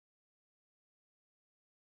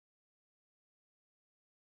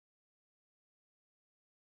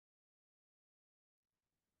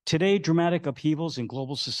Today, dramatic upheavals in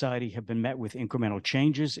global society have been met with incremental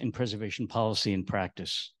changes in preservation policy and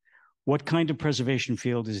practice. What kind of preservation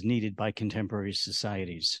field is needed by contemporary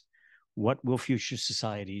societies? What will future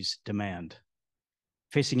societies demand?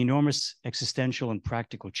 Facing enormous existential and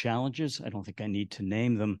practical challenges, I don't think I need to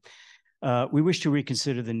name them, we wish to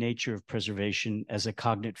reconsider the nature of preservation as a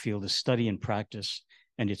cognate field of study and practice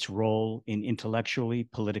and its role in intellectually,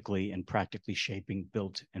 politically, and practically shaping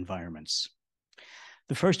built environments.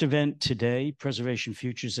 The first event today, Preservation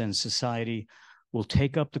Futures and Society, will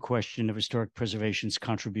take up the question of historic preservation's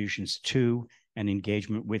contributions to and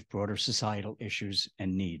engagement with broader societal issues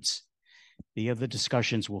and needs. The other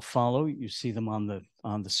discussions will follow. You see them on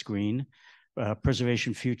the screen.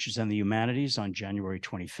 Preservation Futures and the Humanities on January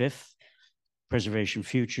 25th, Preservation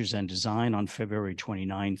Futures and Design on February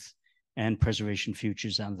 29th, and Preservation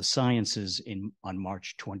Futures and the Sciences on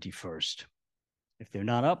March 21st. If they're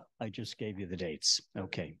not up, I just gave you the dates.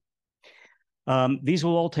 Okay. These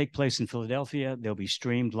will all take place in Philadelphia. They'll be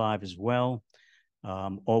streamed live as well.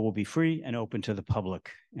 All will be free and open to the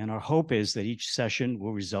public. And our hope is that each session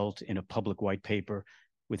will result in a public white paper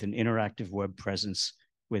with an interactive web presence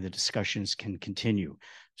where the discussions can continue.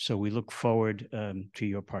 So we look forward to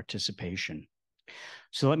your participation.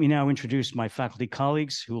 So let me now introduce my faculty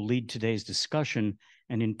colleagues who will lead today's discussion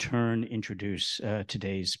and in turn introduce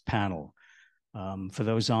today's panel. For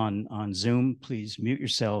those on Zoom, please mute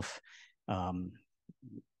yourself.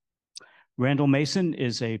 Randall Mason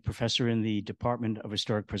is a professor in the Department of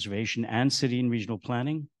Historic Preservation and City and Regional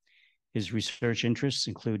Planning. His research interests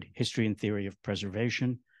include history and theory of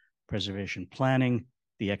preservation, preservation planning,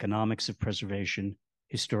 the economics of preservation,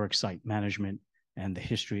 historic site management, and the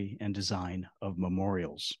history and design of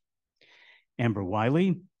memorials. Amber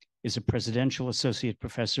Wiley is a Presidential Associate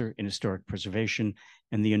Professor in Historic Preservation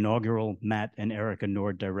and the inaugural Matt and Erica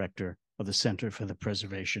Nord Director of the Center for the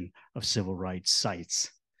Preservation of Civil Rights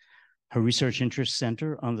Sites. Her research interests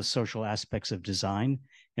center on the social aspects of design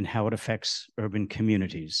and how it affects urban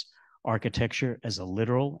communities, architecture as a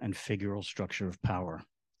literal and figural structure of power.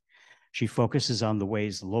 She focuses on the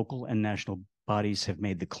ways local and national bodies have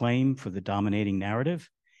made the claim for the dominating narrative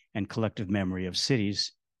and collective memory of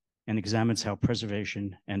cities, and examines how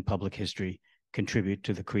preservation and public history contribute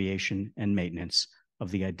to the creation and maintenance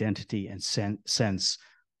of the identity and sense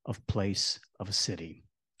of place of a city.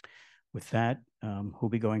 With that, who'll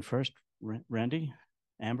be going first? Randy?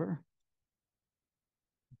 Amber?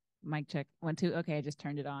 Mic check, 1, 2. Okay, I just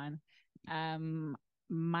turned it on.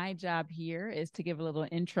 My job here is to give a little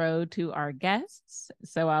intro to our guests.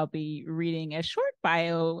 So I'll be reading a short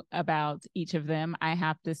bio about each of them. I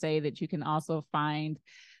have to say that you can also find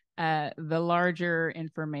the larger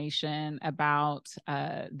information about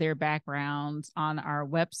their backgrounds on our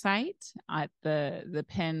website at the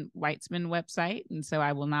Penn Weitzman website. And so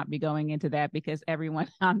I will not be going into that because everyone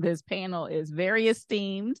on this panel is very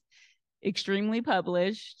esteemed, extremely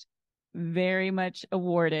published, very much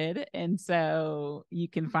awarded. And so you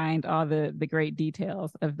can find all the great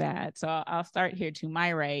details of that. So I'll start here to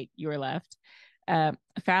my right, your left.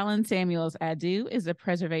 Fallon Samuels Aidoo is a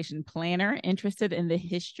preservation planner interested in the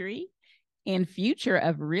history and future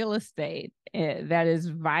of real estate that is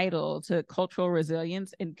vital to cultural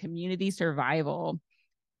resilience and community survival,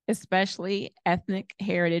 especially ethnic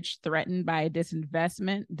heritage threatened by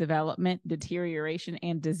disinvestment, development, deterioration,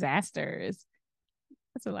 and disasters.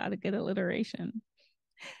 That's a lot of good alliteration.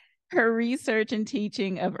 Her research and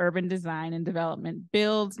teaching of urban design and development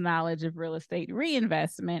builds knowledge of real estate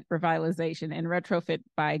reinvestment, revitalization, and retrofit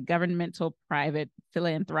by governmental, private,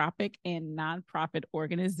 philanthropic, and nonprofit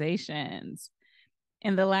organizations,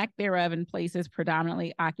 and the lack thereof in places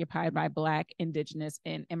predominantly occupied by Black, Indigenous,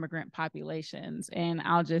 and immigrant populations. And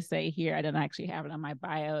I'll just say here, I don't actually have it on my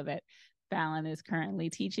bio, that Fallon is currently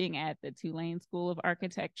teaching at the Tulane School of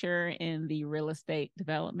Architecture in the Real Estate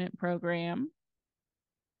Development Program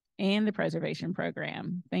and the Preservation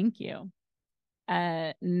Program. Thank you.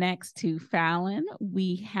 Next to Fallon,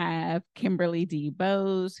 we have Kimberly D.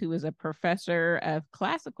 Bowes, who is a professor of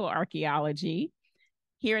classical archaeology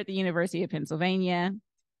here at the University of Pennsylvania.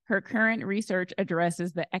 Her current research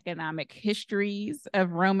addresses the economic histories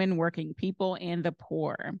of Roman working people and the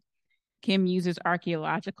poor. Kim uses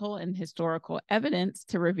archaeological and historical evidence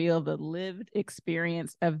to reveal the lived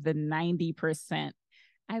experience of the 90%.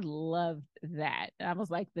 I loved that. I was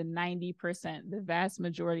like, the 90%, the vast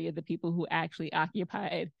majority of the people who actually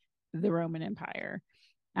occupied the Roman Empire.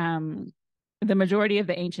 The majority of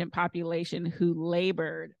the ancient population who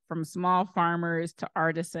labored, from small farmers to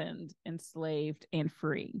artisans, enslaved and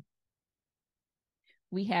free.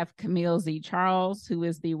 We have Camille Z. Charles, who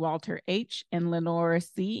is the Walter H. and Lenore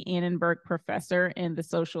C. Annenberg Professor in the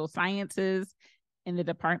Social Sciences in the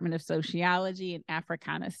Department of Sociology and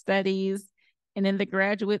Africana Studies, and in the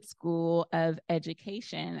Graduate School of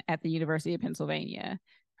Education at the University of Pennsylvania.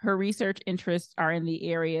 Her research interests are in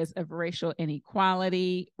the areas of racial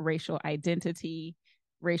inequality, racial identity,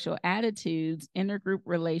 racial attitudes, intergroup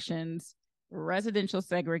relations, residential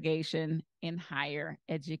segregation, and higher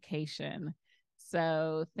education.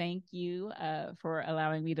 So thank you for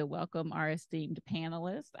allowing me to welcome our esteemed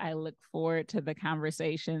panelists. I look forward to the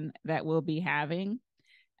conversation that we'll be having.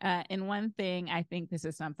 And one thing, I think this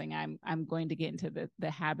is something I'm going to get into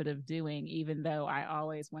the habit of doing, even though I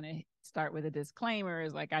always want to start with a disclaimer,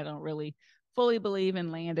 is like I don't really fully believe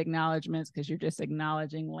in land acknowledgements because you're just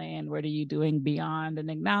acknowledging land. What are you doing beyond an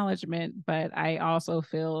acknowledgement? But I also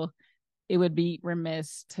feel it would be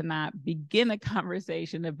remiss to not begin a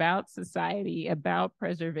conversation about society, about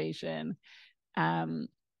preservation,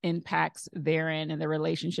 impacts therein, and the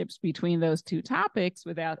relationships between those two topics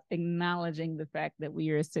without acknowledging the fact that we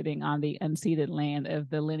are sitting on the unceded land of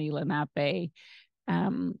the Lenni Lenape,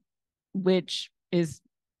 which is,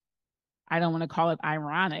 I don't want to call it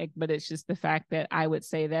ironic, but it's just the fact that I would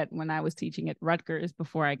say that when I was teaching at Rutgers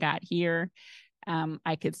before I got here,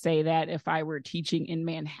 I could say that if I were teaching in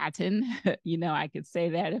Manhattan, I could say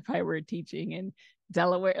that if I were teaching in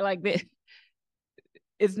Delaware, like this.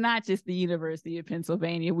 It's not just the University of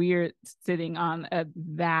Pennsylvania. We are sitting on a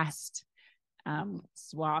vast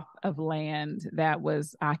swath of land that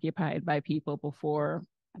was occupied by people before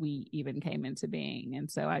we even came into being. And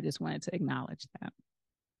so I just wanted to acknowledge that.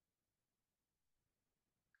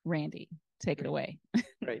 Randy, take it away.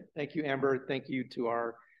 Great. Thank you, Amber. Thank you to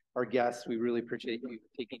our guests. We really appreciate you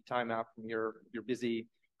taking time out from your busy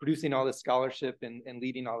producing all this scholarship and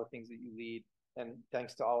leading all the things that you lead. And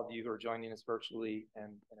thanks to all of you who are joining us virtually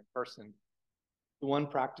and in person. The one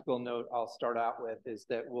practical note I'll start out with is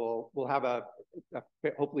that we'll have a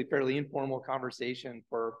hopefully fairly informal conversation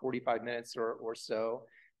for 45 minutes or so.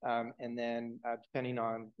 And then depending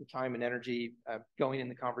on the time and energy going in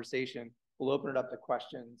the conversation, we'll open it up to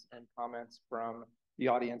questions and comments from the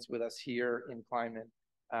audience with us here in Kleinman.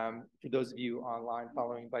 For those of you online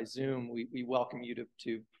following by Zoom, we welcome you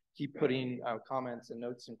to keep putting comments and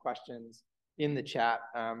notes and questions in the chat,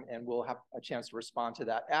 and we'll have a chance to respond to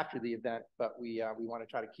that after the event, but we want to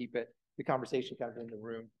try to keep the conversation kind of in the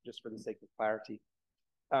room just for the sake of clarity.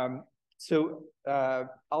 So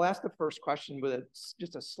I'll ask the first question with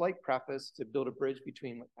just a slight preface to build a bridge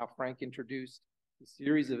between how Frank introduced the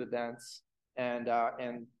series of events and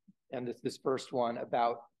this first one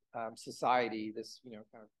about society, this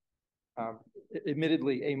kind of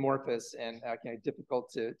admittedly amorphous and kind of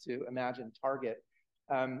difficult to imagine target.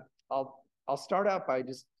 I'll start out by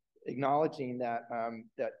just acknowledging that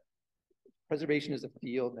that preservation is a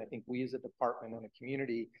field, and I think we as a department and a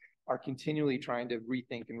community are continually trying to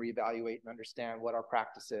rethink and reevaluate and understand what our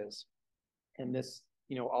practice is. And this,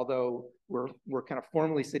 although we're kind of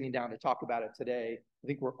formally sitting down to talk about it today, I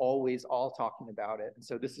think we're always all talking about it. And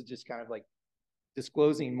so this is just kind of like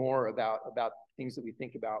disclosing more about things that we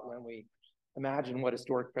think about when we imagine what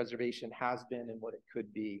historic preservation has been and what it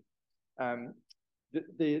could be.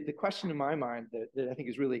 The question in my mind that I think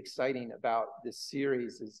is really exciting about this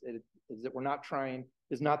series is that we're not trying,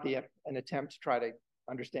 is not an attempt to try to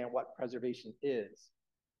understand what preservation is,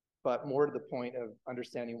 but more to the point of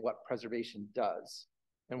understanding what preservation does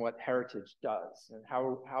and what heritage does, and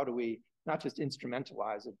how do we not just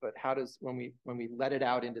instrumentalize it, but how does, when we let it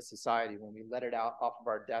out into society, when we let it out off of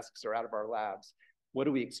our desks or out of our labs, what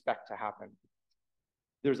do we expect to happen?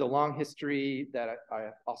 There's a long history that I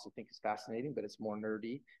also think is fascinating, but it's more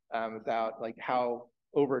nerdy, about like how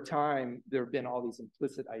over time there have been all these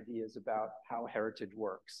implicit ideas about how heritage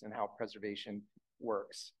works and how preservation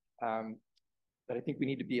works. But I think we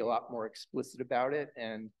need to be a lot more explicit about it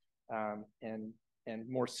and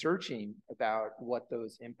more searching about what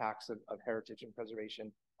those impacts of heritage and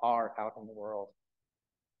preservation are out in the world.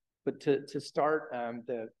 But to start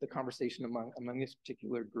the conversation among this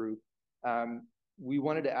particular group, we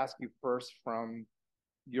wanted to ask you first from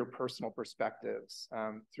your personal perspectives,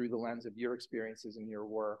 through the lens of your experiences and your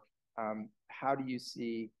work. How do you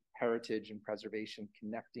see heritage and preservation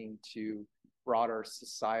connecting to broader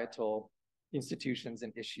societal institutions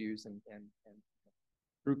and issues and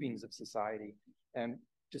groupings of society? And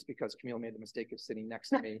just because Camille made the mistake of sitting next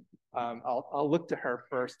to me, I'll look to her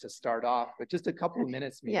first to start off, but just a couple of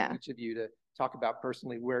minutes, maybe each of you, to talk about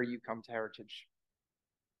personally where you come to heritage.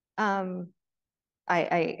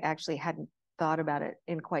 I actually hadn't thought about it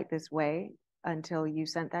in quite this way until you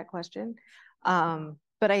sent that question.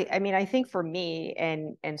 But I mean, I think for me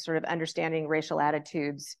and sort of understanding racial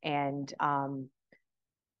attitudes and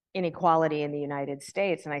inequality in the United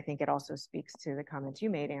States, and I think it also speaks to the comments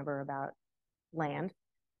you made, Amber, about land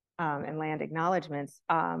and land acknowledgements,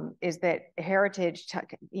 is that heritage,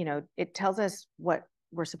 it tells us what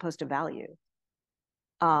we're supposed to value.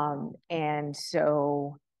 And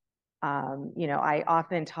so, I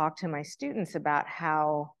often talk to my students about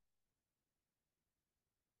how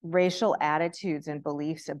racial attitudes and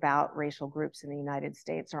beliefs about racial groups in the United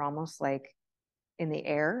States are almost like in the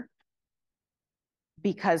air,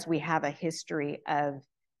 because we have a history of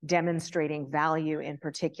demonstrating value in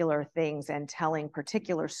particular things and telling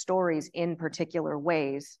particular stories in particular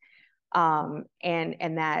ways. And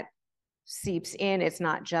that seeps in. It's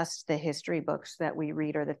not just the history books that we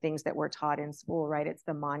read or the things that we're taught in school, right? It's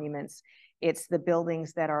the monuments, it's the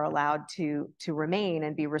buildings that are allowed to remain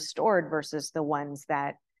and be restored versus the ones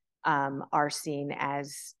that are seen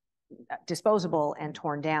as disposable and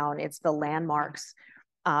torn down. It's the landmarks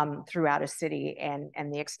throughout a city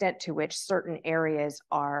and the extent to which certain areas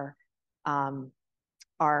are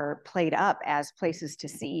played up as places to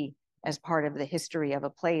see as part of the history of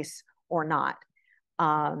a place or not.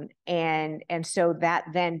 And so that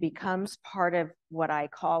then becomes part of what I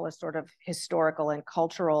call a sort of historical and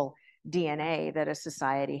cultural DNA that a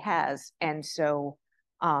society has. And so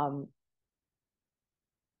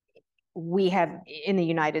we have, in the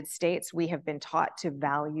United States, we have been taught to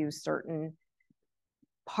value certain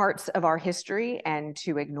parts of our history and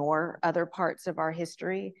to ignore other parts of our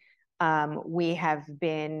history. We have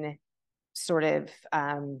been sort of,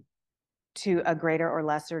 to a greater or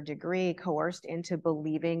lesser degree, coerced into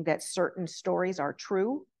believing that certain stories are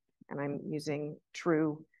true, and I'm using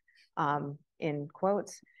true in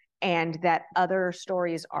quotes, and that other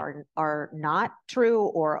stories are not true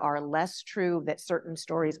or are less true, that certain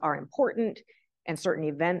stories are important and certain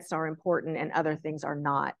events are important and other things are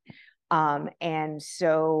not. And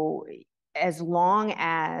so as long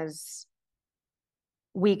as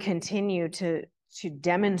we continue to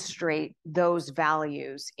demonstrate those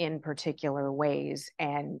values in particular ways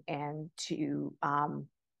and to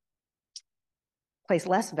place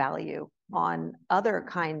less value on other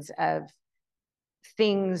kinds of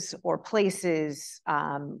things or places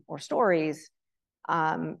or stories,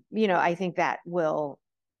 I think that will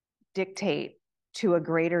dictate to a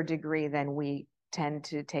greater degree than we tend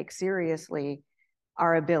to take seriously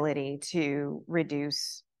our ability to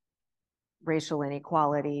reduce racial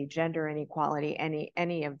inequality, gender inequality,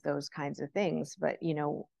 any of those kinds of things. But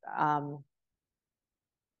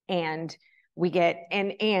and we get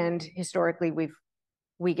and historically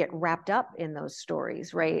we get wrapped up in those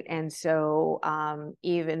stories, right? And so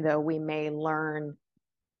even though we may learn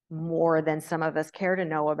more than some of us care to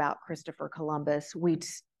know about Christopher Columbus, we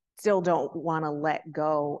still don't want to let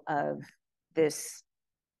go of this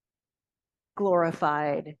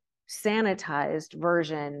glorified, sanitized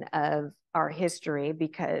version of our history,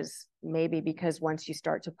 because once you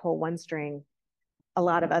start to pull one string, a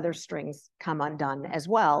lot of other strings come undone as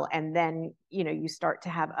well. And then, you start to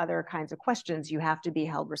have other kinds of questions you have to be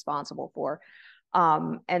held responsible for.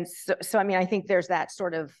 And so, I mean, I think there's that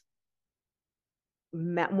sort of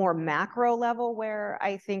more macro level where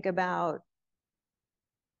I think about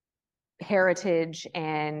heritage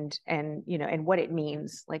and what it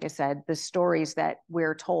means. Like I said, the stories that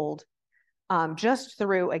we're told just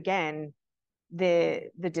through, again, the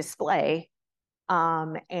display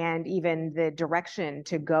and even the direction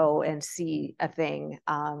to go and see a thing.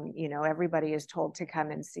 Everybody is told to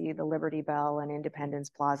come and see the Liberty Bell and Independence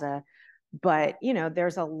Plaza, but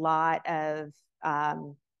there's a lot of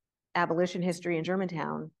abolition history in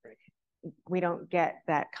Germantown. We don't get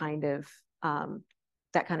that kind of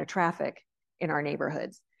traffic in our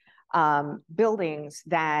neighborhoods. Buildings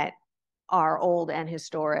that are old and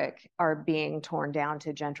historic are being torn down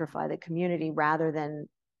to gentrify the community rather than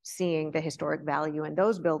seeing the historic value in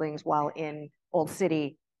those buildings, while in Old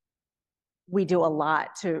City, we do a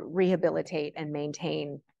lot to rehabilitate and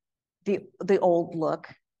maintain the old look,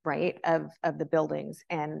 right, of the buildings.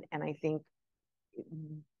 And I think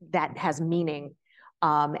that has meaning,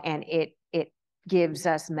 and it gives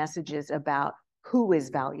us messages about who is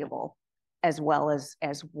valuable as well as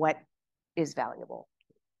what is valuable.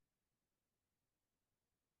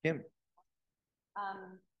 Kim. You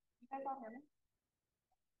guys all hear me?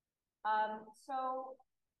 So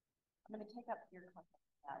I'm going to take up your question.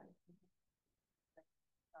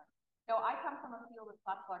 So I come from a field of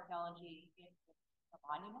classical archaeology in the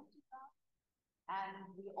monument stuff and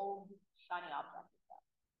the old shiny object stuff.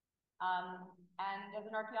 And as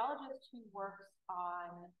an archaeologist who works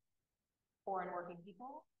on foreign working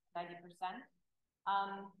people, 90%,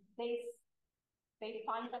 they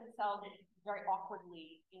find themselves very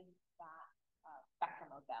awkwardly in that spectrum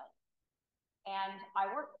of value. And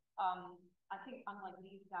I work, I think, unlike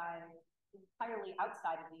these guys, entirely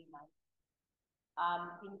outside of the United States.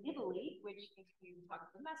 In Italy, which, if you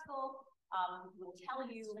talk to the Mescal, will tell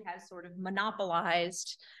you has sort of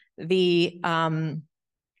monopolized the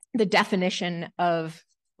definition of,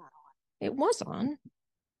 it was on.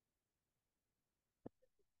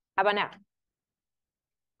 How about now?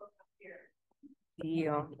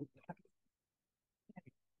 Yeah.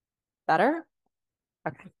 Better?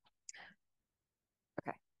 Okay.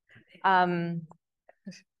 Okay.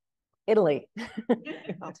 Italy.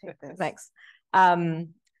 I'll take this. Thanks.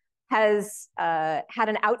 Has had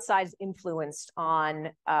an outsized influence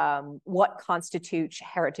on what constitutes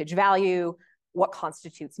heritage value, what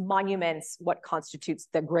constitutes monuments, what constitutes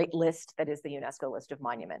the great list that is the UNESCO list of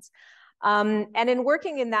monuments. And in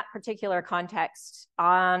working in that particular context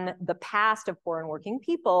on the past of foreign working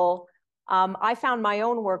people, I found my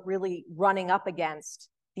own work really running up against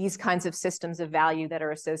these kinds of systems of value that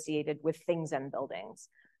are associated with things and buildings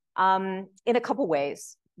in a couple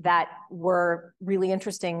ways that were really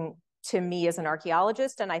interesting to me as an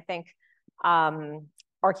archaeologist, and I think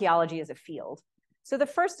archaeology as a field. So the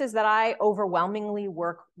first is that I overwhelmingly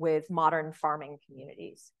work with modern farming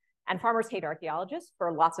communities. And farmers hate archaeologists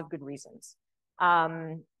for lots of good reasons.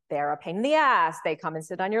 They're a pain in the ass. They come and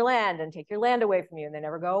sit on your land and take your land away from you, and they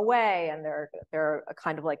never go away. And they're a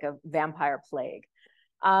kind of like a vampire plague.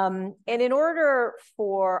 And in order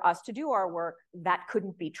for us to do our work, that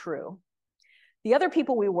couldn't be true. The other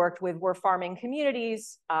people we worked with were farming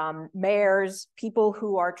communities, mayors, people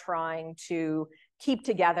who are trying to keep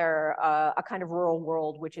together a kind of rural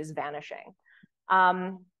world which is vanishing.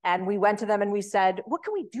 And we went to them and we said, what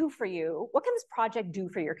can we do for you? What can this project do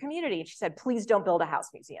for your community? And she said, please don't build a house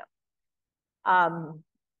museum.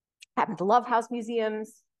 Happen to love house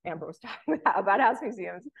museums. Amber was talking about house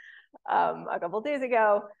museums a couple of days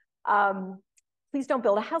ago. Please don't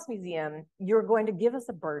build a house museum. You're going to give us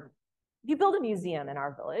a burden. If you build a museum in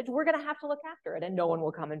our village, we're going to have to look after it and no one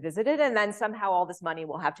will come and visit it. And then somehow all this money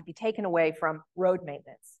will have to be taken away from road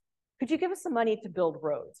maintenance. Could you give us some money to build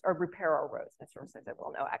roads or repair our roads? And sort of said,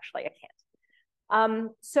 well, no, actually, I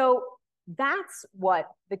can't. So that's what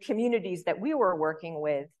the communities that we were working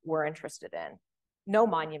with were interested in. No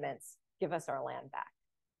monuments, give us our land back.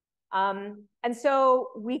 And so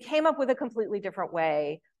we came up with a completely different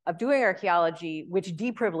way of doing archaeology, which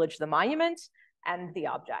deprivileged the monument and the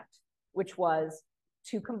object, which was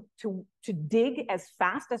to dig as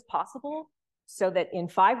fast as possible so that in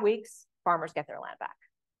 5 weeks, farmers get their land back.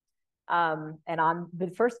 And on the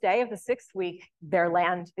first day of the 6th week, their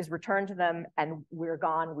land is returned to them and we're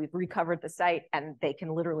gone. We've recovered the site and they can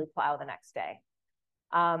literally plow the next day.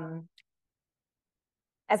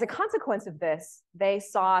 As a consequence of this, they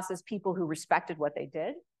saw us as people who respected what they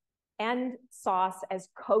did and saw us as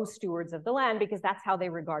co-stewards of the land because that's how they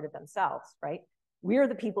regarded themselves, right? We're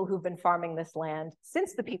the people who've been farming this land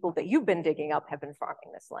since the people that you've been digging up have been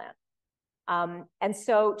farming this land. And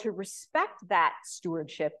so to respect that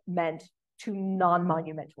stewardship meant to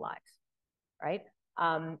non-monumentalize, right?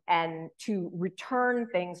 And to return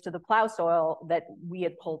things to the plow soil that we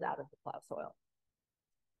had pulled out of the plow soil.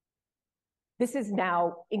 This is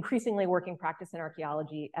now increasingly working practice in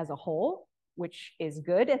archaeology as a whole, which is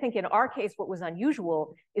good. I think in our case, what was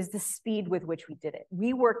unusual is the speed with which we did it.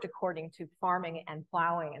 We worked according to farming and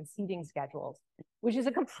plowing and seeding schedules, which is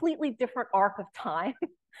a completely different arc of time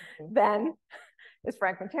than, as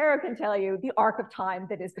Frank Montero can tell you, the arc of time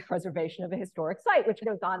that is the preservation of a historic site, which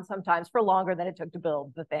goes on sometimes for longer than it took to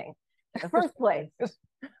build the thing in the first place.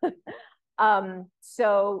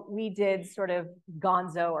 So we did sort of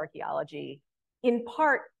gonzo archaeology, in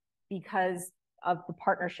part because of the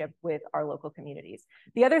partnership with our local communities.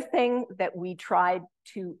 The other thing that we tried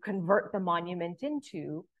to convert the monument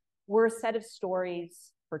into were a set of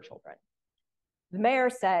stories for children. The mayor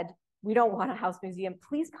said, we don't want a house museum.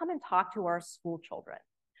 Please come and talk to our school children.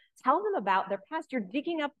 Tell them about their past. You're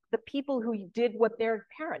digging up the people who did what their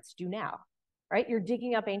parents do now, right? You're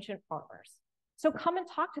digging up ancient farmers. So come and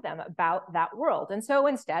talk to them about that world. And so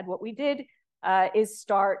instead, what we did is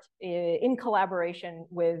start in collaboration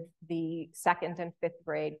with the 2nd and 5th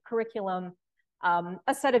grade curriculum,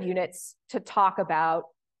 a set of units to talk about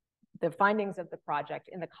the findings of the project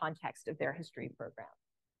in the context of their history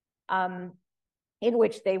program, in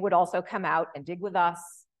which they would also come out and dig with us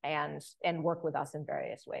and work with us in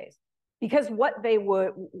various ways. Because what they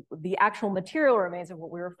would, the actual material remains of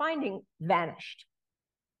what we were finding vanished.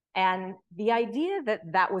 And the idea that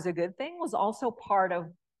that was a good thing was also part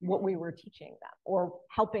of what we were teaching them or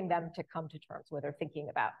helping them to come to terms with or thinking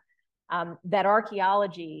about. That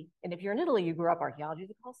archaeology, and if you're in Italy, you grew up, archaeology is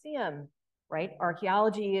the Colosseum, right?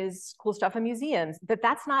 Archaeology is cool stuff in museums.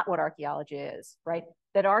 That's not what archaeology is, right?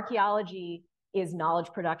 That archaeology is knowledge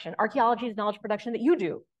production. Archaeology is knowledge production that you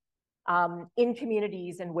do in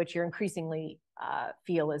communities in which you're increasingly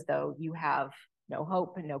feel as though you have no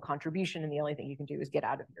hope and no contribution, and the only thing you can do is get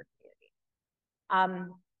out of your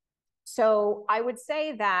community. So I would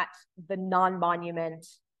say that the non-monument,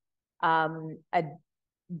 a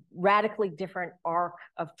radically different arc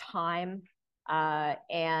of time,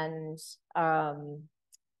 and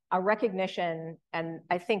a recognition, and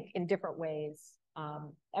I think in different ways,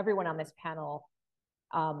 everyone on this panel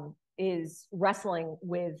is wrestling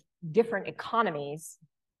with different economies.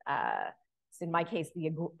 In my case,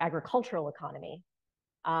 the agricultural economy,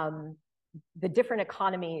 the different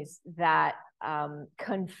economies that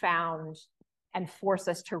confound and force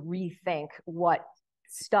us to rethink what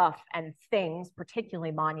stuff and things,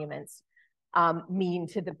 particularly monuments, mean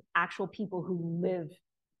to the actual people who live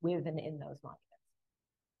with and in those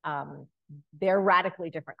monuments. They're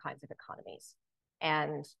radically different kinds of economies.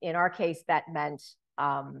 And in our case, that meant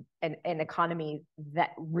an economy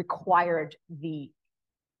that required the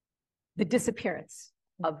disappearance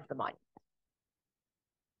of the monument.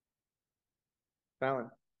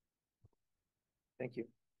 Fallon. Thank you.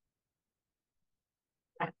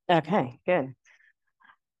 Okay, good.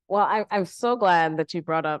 Well, I'm so glad that you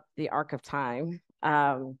brought up the arc of time,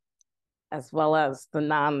 as well as the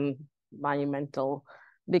non-monumental,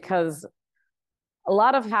 because a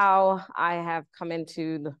lot of how I have come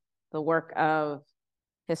into the work of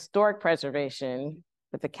historic preservation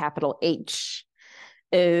with a capital H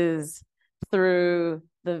is through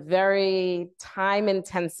the very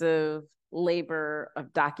time-intensive labor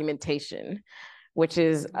of documentation, which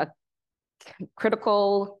is a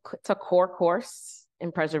critical, it's a core course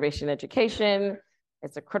in preservation education.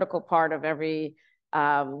 It's a critical part of every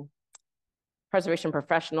preservation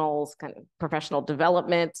professional's kind of professional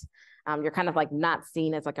development. You're kind of like not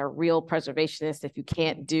seen as like a real preservationist if you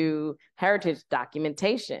can't do heritage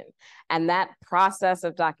documentation. And that process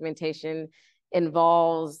of documentation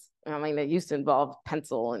involves, I mean, it used to involve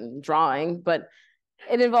pencil and drawing, but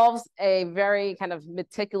it involves a very kind of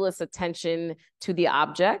meticulous attention to the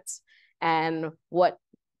object and what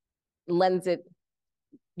lends it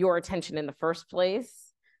your attention in the first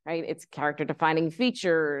place, right? Its character defining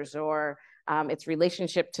features or its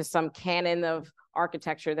relationship to some canon of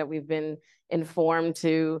architecture that we've been informed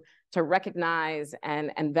to recognize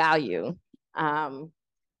and value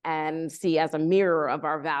and see as a mirror of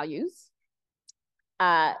our values.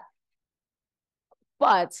 But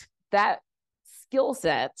that skill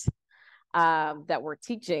set that we're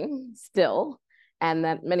teaching still, and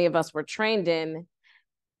that many of us were trained in,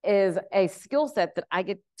 is a skill set that I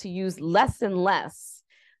get to use less and less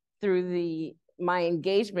through my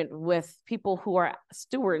engagement with people who are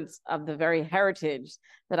stewards of the very heritage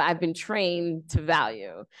that I've been trained to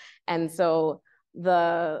value. And so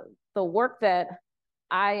the work that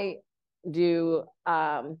I do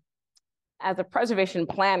as a preservation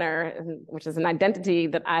planner, which is an identity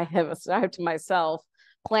that I have ascribed to myself,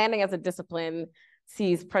 planning as a discipline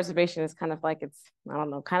sees preservation as kind of like it's, I don't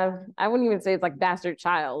know, kind of, I wouldn't even say it's like bastard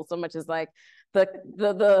child so much as like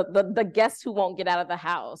the guest who won't get out of the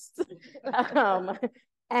house.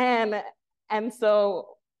 And so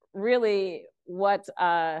really what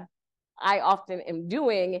I often am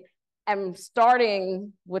doing, I'm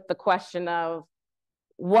starting with the question of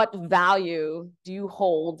what value do you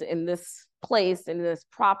hold in this place, in this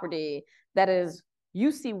property that is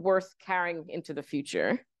you see worth carrying into the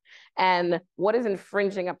future? And what is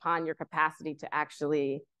infringing upon your capacity to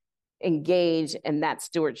actually engage in that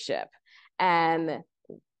stewardship? And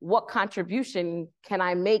what contribution can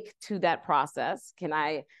I make to that process? Can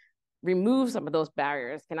I remove some of those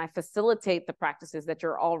barriers? Can I facilitate the practices that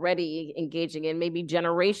you're already engaging in, maybe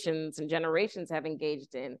generations and generations have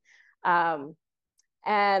engaged in? And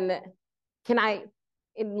can I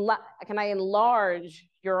enlarge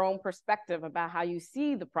your own perspective about how you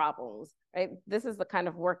see the problems, right? This is the kind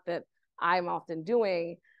of work that I'm often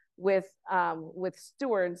doing with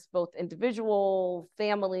stewards, both individual,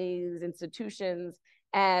 families, institutions,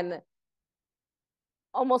 and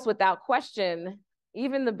almost without question,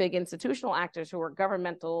 even the big institutional actors who are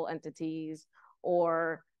governmental entities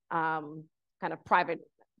or kind of private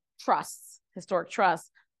trusts, historic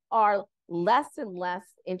trusts, are less and less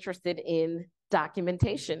interested in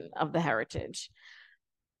documentation of the heritage.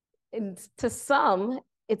 And to some,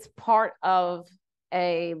 it's part of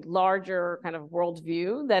a larger kind of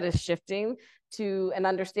worldview that is shifting to an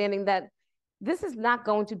understanding that this is not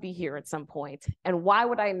going to be here at some point. And why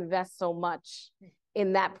would I invest so much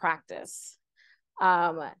in that practice?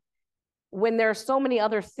 When there are so many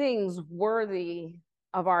other things worthy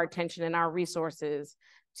of our attention and our resources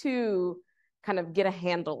to kind of get a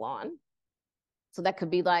handle on. So that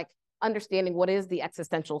could be like understanding what is the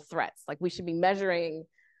existential threats. Like we should be measuring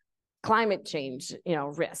climate change,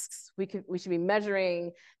 risks. We should be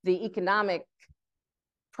measuring the economic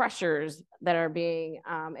pressures that are being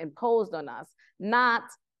imposed on us, not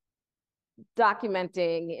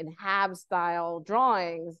documenting in HAB style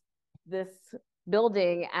drawings this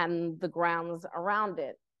building and the grounds around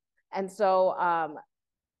it. And so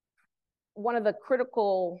one of the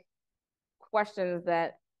critical questions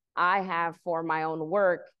that I have for my own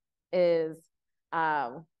work is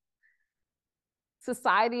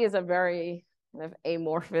society is a very kind of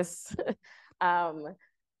amorphous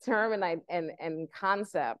term and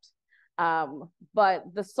concept, but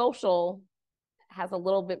the social has a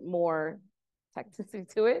little bit more technicity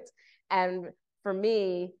to it. And for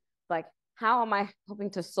me, like, how am I helping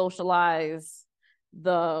to socialize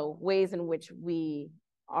the ways in which we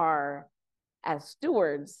are, as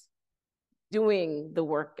stewards, doing the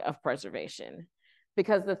work of preservation?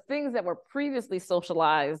 Because the things that were previously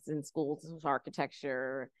socialized in schools,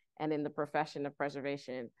 architecture, and in the profession of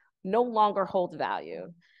preservation, no longer hold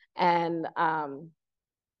value. And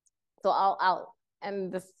so I'll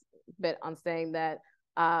end this bit on saying that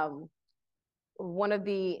one of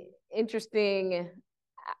the interesting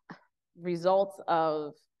results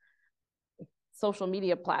of social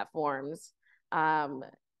media platforms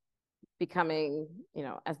becoming,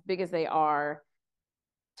 as big as they are,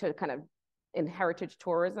 to kind of in heritage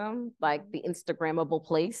tourism, like the Instagrammable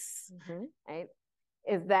place, right,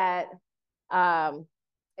 is that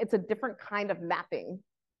it's a different kind of mapping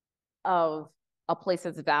of a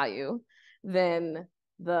place's value than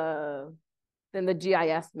the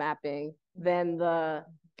GIS mapping, than the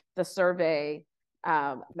survey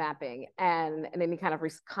mapping, and any kind of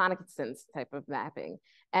reconnaissance type of mapping.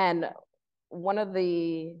 And one of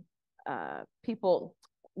the people,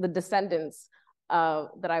 the descendants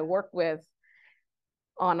that I work with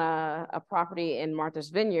on a property in Martha's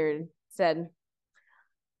Vineyard said,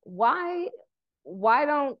 why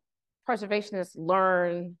don't preservationists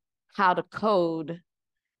learn how to code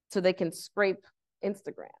so they can scrape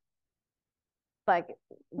Instagram? Like,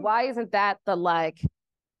 why isn't that a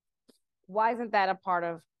part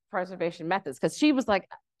of preservation methods? Because she was like,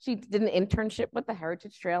 she did an internship with the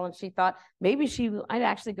Heritage Trail, and she thought maybe I'd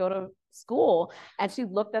actually go to school. And she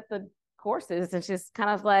looked at the courses, and she's kind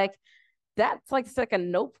of like, that's like, it's like a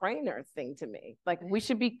no-brainer thing to me. Like, we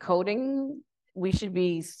should be coding, we should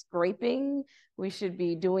be scraping, we should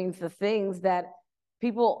be doing the things that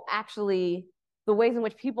people actually, the ways in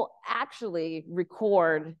which people actually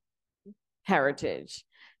record heritage.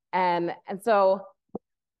 And so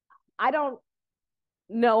I don't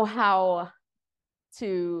know how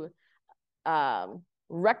to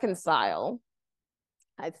reconcile,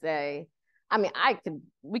 I'd say,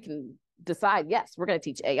 we can decide, yes, we're going to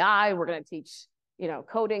teach AI, we're going to teach,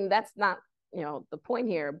 coding. That's not, the point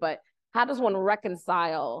here, but how does one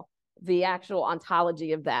reconcile the actual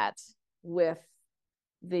ontology of that with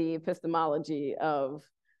the epistemology of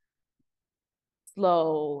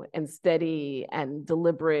slow and steady and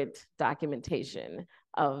deliberate documentation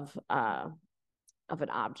of an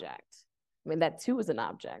object? I mean, that too is an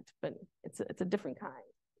object, but it's a different kind.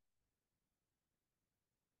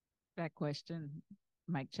 That question,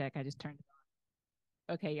 mic check, I just turned it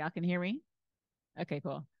on. Okay, y'all can hear me? Okay,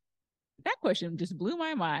 cool. That question just blew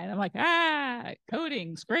my mind. I'm like,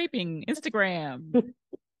 coding, scraping, Instagram,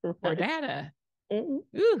 or data. Ooh,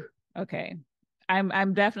 okay.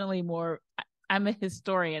 I'm definitely more, I'm a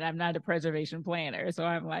historian. I'm not a preservation planner. So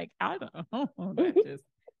I'm like, I don't know.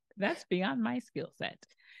 That's beyond my skill set.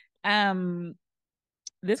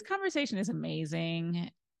 This conversation is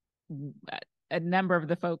amazing. A number of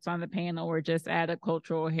the folks on the panel were just at a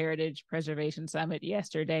cultural heritage preservation summit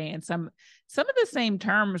yesterday, and some of the same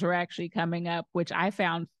terms were actually coming up, which I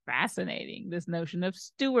found fascinating. This notion of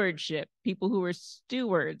stewardship, people who are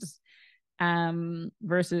stewards,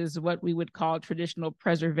 versus what we would call traditional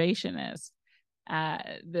preservationists.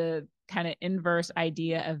 The kind of inverse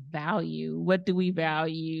idea of value. What do we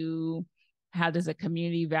value? How does a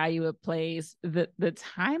community value a place? The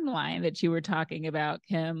timeline that you were talking about,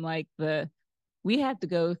 Kim, like we had to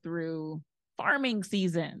go through farming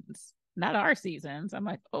seasons, not our seasons. I'm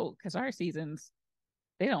like, oh, because our seasons,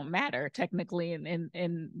 they don't matter technically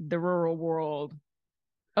in the rural world.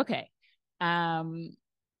 Okay.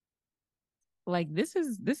 Like this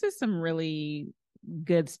is some really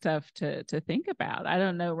good stuff to think about. I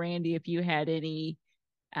don't know, Randy, if you had any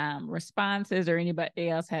responses or anybody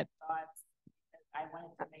else had thoughts. I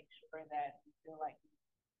wanted to make sure that you feel like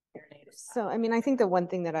you're native. So, I mean, I think the one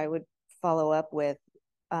thing that I would follow up with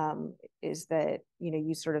is that, you know,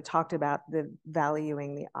 you sort of talked about the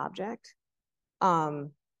valuing the object. I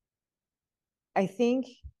think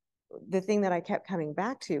the thing that I kept coming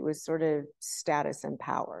back to was sort of status and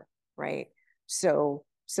power, right? So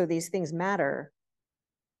these things matter.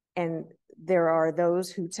 And there are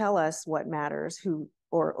those who tell us what matters,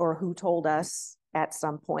 or who told us at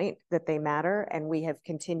some point that they matter, and we have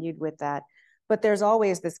continued with that. But there's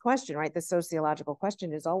always this question, right? The sociological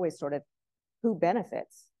question is always sort of who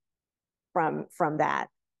benefits from that.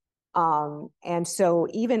 And so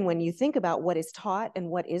even when you think about what is taught and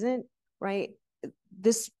what isn't, right?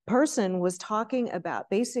 This person was talking about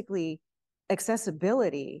basically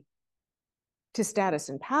accessibility to status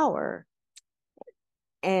and power.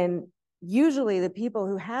 And usually the people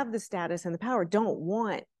who have the status and the power don't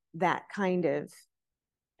want that kind of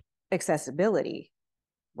accessibility,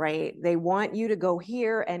 right? They want you to go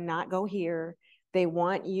here and not go here. They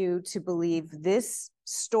want you to believe this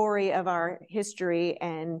story of our history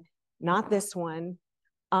and not this one.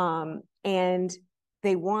 And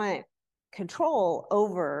they want control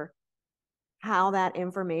over how that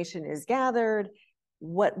information is gathered,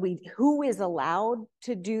 who is allowed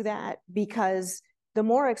to do that, because the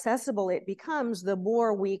more accessible it becomes, the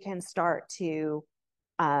more we can start to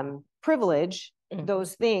privilege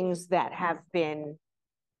those things that have been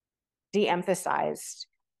de-emphasized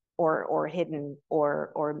or hidden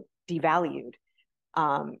or devalued.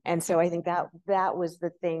 And so I think that was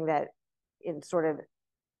the thing that, in sort of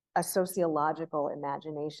a sociological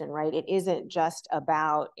imagination, right? It isn't just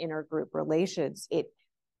about intergroup relations.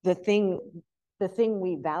 The thing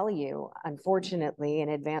we value, unfortunately, in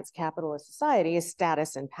advanced capitalist society is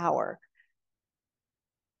status and power.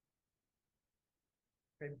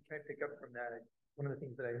 Can I pick up from that? One of the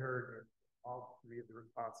things that I heard in all three of the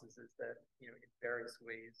responses is that, you know, in various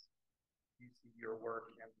ways, you see your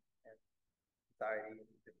work and society in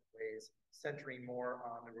different ways, centering more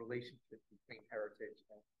on the relationship between heritage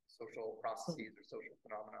and social processes or social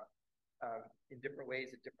phenomena in different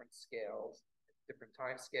ways at different scales, different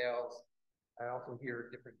time scales. I also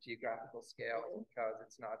hear different geographical scales, because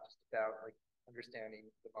it's not just about like understanding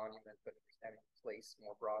the monument, but understanding the place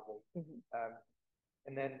more broadly.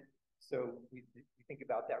 And then, so we think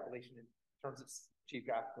about that relation in terms of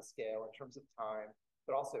geographical scale, in terms of time,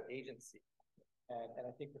 but also agency. And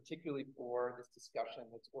I think particularly for this discussion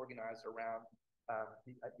that's organized around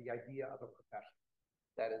the idea of a profession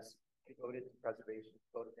that is devoted to preservation,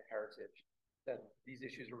 devoted to heritage, that these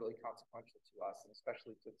issues are really consequential to us, and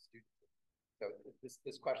especially to the students. So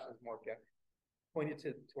this question is more pointed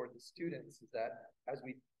toward the students, is that as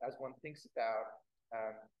one thinks about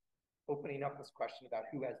opening up this question about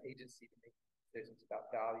who has agency to make decisions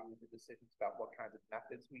about value, the decisions about what kinds of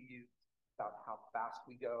methods we use, about how fast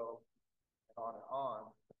we go, and on and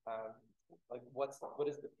on. Like what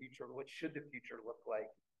is the future? What should the future look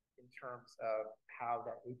like in terms of how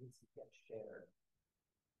that agency gets shared,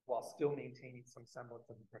 while still maintaining some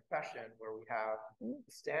semblance of the profession where we have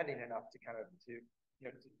standing enough to kind of to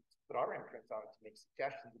put our imprint on it, to make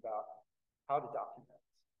suggestions about how to document,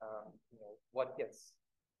 what gets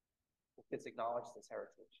acknowledged as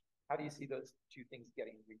heritage. How do you see those two things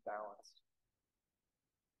getting rebalanced?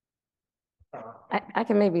 I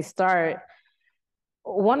can maybe start.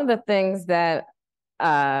 One of the things that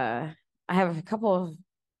I have a couple of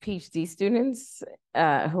PhD students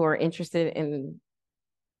who are interested in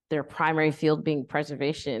their primary field being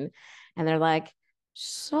preservation. And they're like,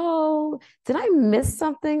 so did I miss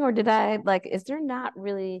something? Or is there not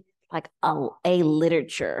really like a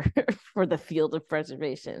literature for the field of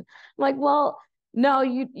preservation? I'm like, well, no,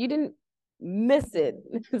 you didn't miss it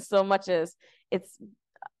so much as it's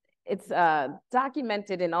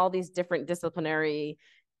documented in all these different disciplinary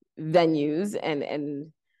venues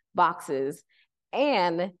and boxes,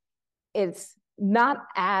 and it's not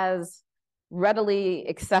as readily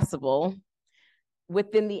accessible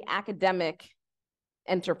within the academic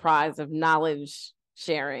enterprise of knowledge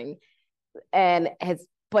sharing,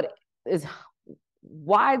 but is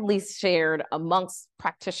widely shared amongst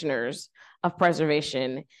practitioners of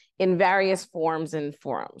preservation in various forms and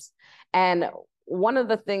forums. And one of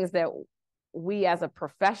the things that we as a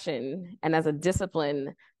profession and as a discipline,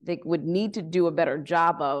 I think, would need to do a better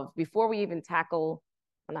job of before we even tackle,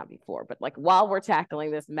 well, not before, but like while we're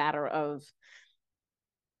tackling this matter of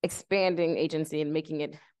expanding agency and making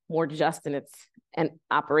it more just in its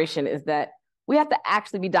operation, is that we have to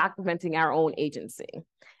actually be documenting our own agency.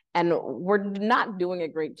 And we're not doing a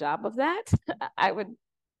great job of that, I would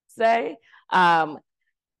say, and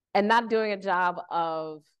not doing a job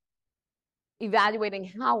of evaluating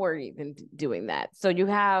how we're even doing that. So you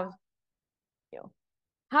have,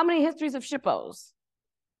 how many histories of SHPOs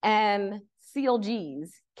and CLGs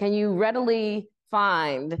can you readily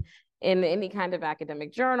find in any kind of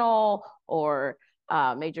academic journal or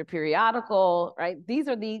major periodical, right? These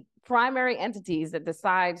are the primary entities that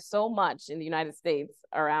decide so much in the United States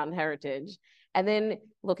around heritage. And then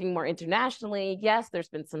looking more internationally, yes, there's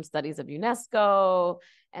been some studies of UNESCO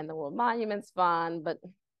and the World Monuments Fund, but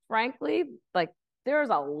frankly, like there's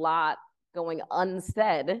a lot going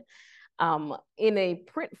unsaid in a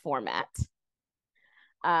print format.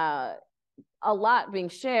 A lot being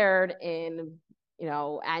shared in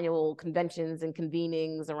annual conventions and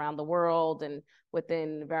convenings around the world and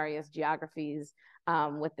within various geographies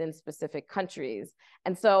within specific countries.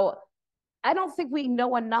 And so I don't think we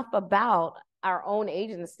know enough about our own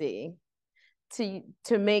agency to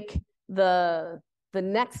make the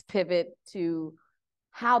next pivot to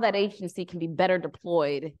how that agency can be better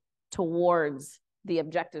deployed towards the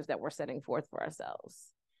objectives that we're setting forth for ourselves.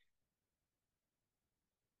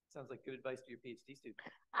 Sounds like good advice to your PhD student.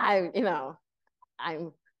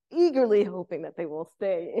 I'm eagerly hoping that they will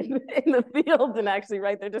stay in the field and actually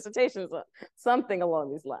write their dissertations on something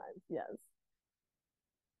along these lines. Yes.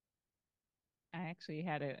 I actually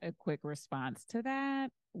had a quick response to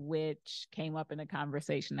that, which came up in a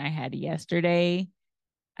conversation I had yesterday.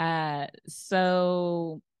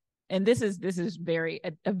 So, and this is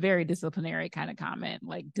a very disciplinary kind of comment,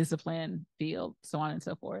 like discipline, field, so on and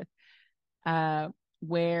so forth.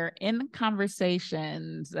 Where in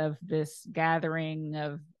conversations of this gathering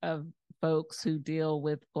of folks who deal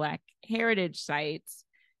with Black heritage sites,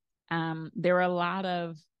 there are a lot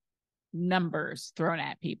of numbers thrown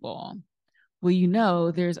at people.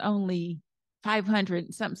 Well, there's only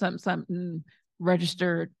 500 something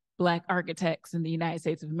registered Black architects in the United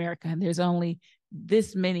States of America, and there's only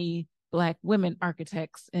this many Black women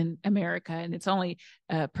architects in America, and it's only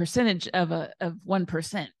a percentage of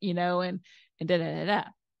 1%, and da da da da.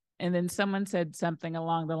 And then someone said something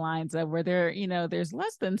along the lines of where there's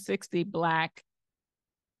less than 60 Black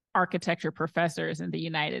architecture professors in the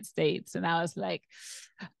United States. And I was like,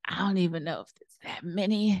 I don't even know if there's that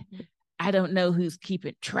many. I don't know who's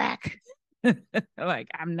keeping track. Like,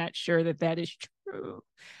 I'm not sure that is true.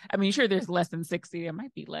 I mean, sure, there's less than 60. There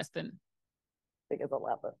might be less than, I think it's a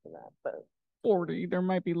lot less than that, but 40. There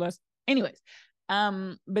might be less. Anyways,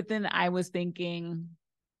 but then I was thinking,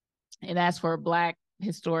 and as for Black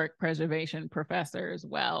historic preservation professors,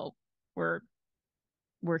 well, we're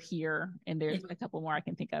here, and there's a couple more I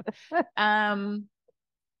can think of.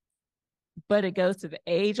 But it goes to the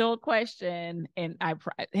age-old question, and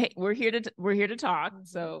hey, we're here to talk.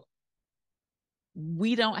 So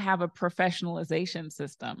we don't have a professionalization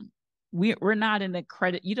system. We're not in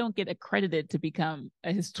you don't get accredited to become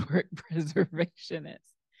a historic preservationist.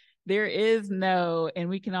 There is no, and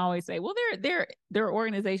we can always say, well, there are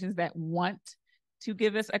organizations that want to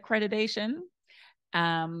give us accreditation.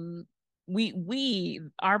 Our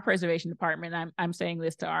preservation department, I'm saying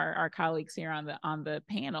this to our colleagues here on the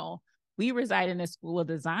panel, we reside in a school of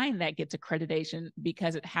design that gets accreditation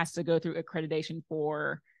because it has to go through accreditation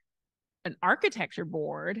for an architecture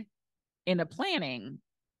board and a planning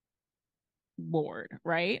board,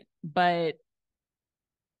 right? But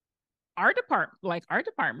our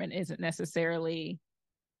department isn't necessarily,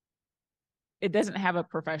 it doesn't have a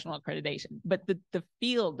professional accreditation, but the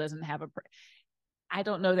field doesn't have I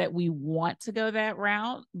don't know that we want to go that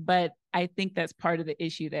route, but I think that's part of the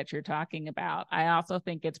issue that you're talking about. I also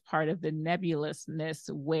think it's part of the nebulousness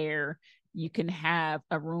where you can have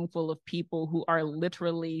a room full of people who are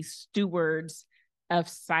literally stewards of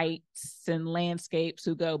sites and landscapes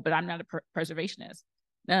who go, but I'm not a preservationist.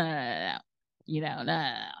 No.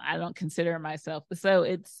 I don't consider myself. So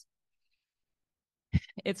it's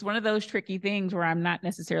one of those tricky things where I'm not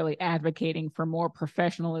necessarily advocating for more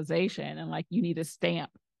professionalization and like you need a stamp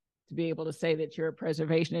to be able to say that you're a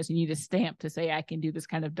preservationist. You need a stamp to say I can do this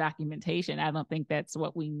kind of documentation. I don't think that's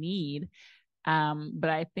what we need. But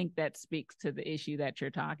I think that speaks to the issue that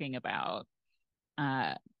you're talking about.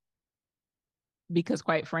 Because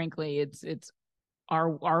quite frankly, it's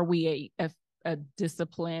are we a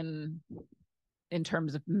discipline in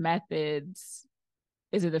terms of methods?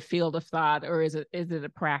 Is it a field of thought, or is it a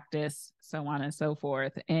practice, so on and so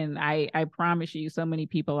forth? And I promise you, so many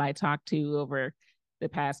people I talked to over the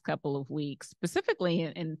past couple of weeks, specifically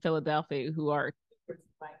in Philadelphia, who are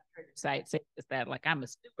sites, say that like I'm a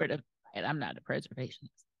steward of it. I'm not a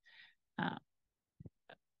preservationist.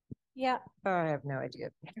 Yeah, oh, I have no idea.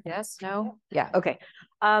 Yes, no? Yeah, okay.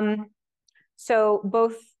 So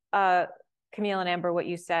both Camille and Amber, what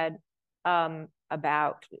you said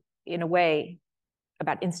about, in a way,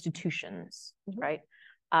 about institutions, right?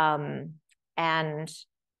 And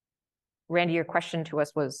Randy, your question to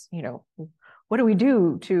us was, what do we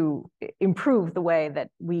do to improve the way that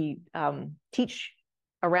we teach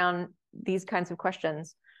around these kinds of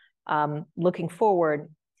questions looking forward?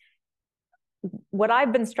 What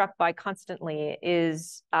I've been struck by constantly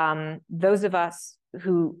is those of us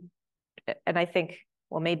who, and I think,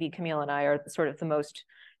 well, maybe Camille and I are sort of the most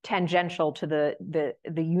tangential to the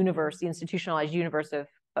universe, the institutionalized universe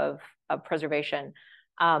of preservation.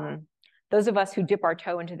 Those of us who dip our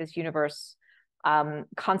toe into this universe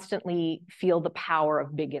constantly feel the power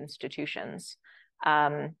of big institutions.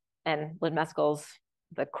 And Lynn Meskel's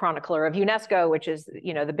the chronicler of UNESCO, which is,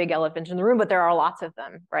 the big elephant in the room, but there are lots of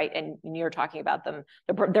them, right? And you're talking about them,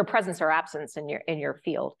 their presence or absence in your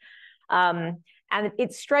field. And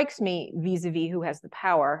it strikes me, vis-a-vis who has the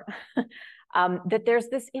power, that there's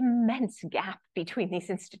this immense gap between these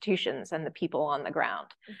institutions and the people on the ground.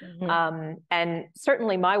 And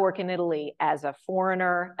certainly my work in Italy as a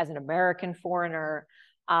foreigner, as an American foreigner,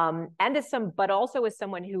 and but also as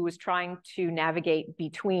someone who was trying to navigate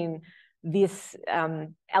between this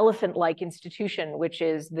elephant-like institution, which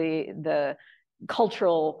is the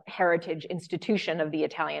cultural heritage institution of the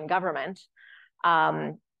Italian government,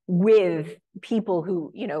 with people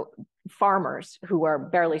who, farmers who are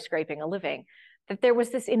barely scraping a living, that there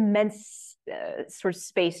was this immense sort of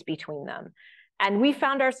space between them. And we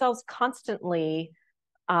found ourselves constantly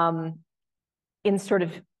in sort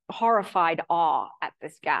of horrified awe at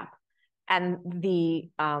this gap. And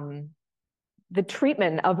the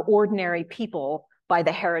treatment of ordinary people by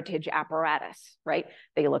the heritage apparatus, right?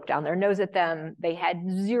 They looked down their nose at them. They had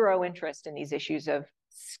zero interest in these issues of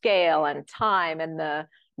scale and time and the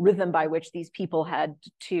rhythm by which these people had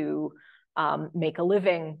to make a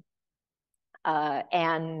living.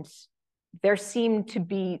 And there seemed to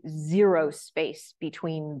be zero space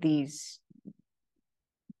between these,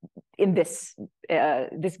 in this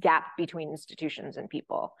gap between institutions and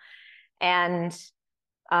people. And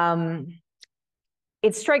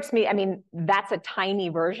it strikes me, that's a tiny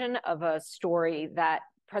version of a story that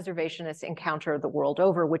preservationists encounter the world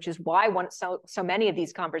over, which is why so many of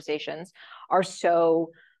these conversations are so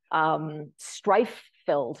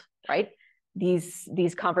strife-filled, right?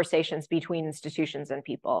 These conversations between institutions and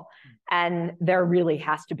people. And there really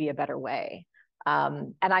has to be a better way.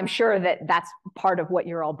 And I'm sure that that's part of what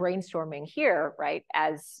you're all brainstorming here, right?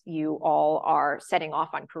 As you all are setting off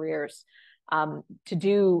on careers to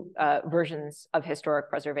do versions of historic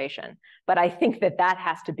preservation. But I think that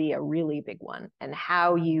has to be a really big one, and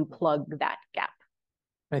how you plug that gap.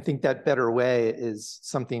 I think that better way is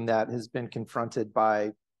something that has been confronted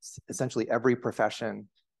by essentially every profession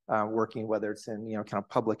working, whether it's in kind of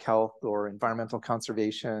public health or environmental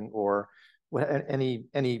conservation or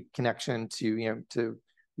any connection to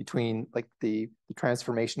between like the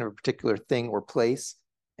transformation of a particular thing or place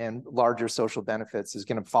and larger social benefits is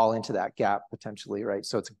going to fall into that gap potentially, right?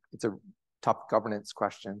 So it's a top governance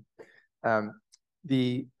question. Let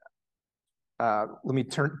me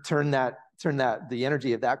turn the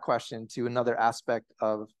energy of that question to another aspect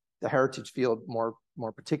of the heritage field more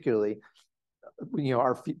particularly.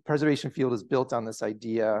 Our preservation field is built on this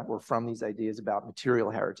idea, or from these ideas about material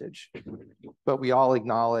heritage, but we all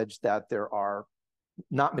acknowledge that there are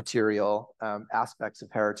not material aspects of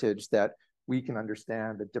heritage that we can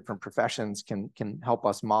understand, that different professions can help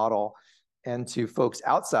us model, and to folks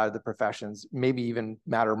outside of the professions maybe even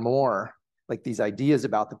matter more, like these ideas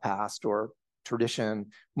about the past or tradition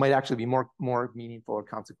might actually be more meaningful or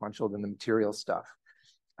consequential than the material stuff.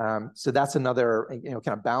 So that's another kind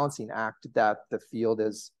of balancing act that the field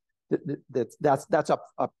is that's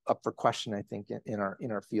up for question, I think, in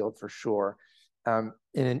our field for sure.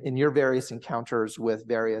 In your various encounters with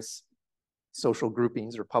various social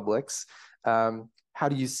groupings or publics, how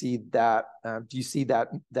do you see that? Do you see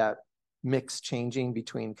that mix changing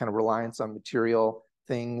between kind of reliance on material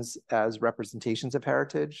things as representations of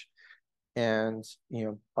heritage, and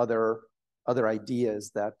other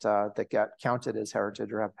ideas that get counted as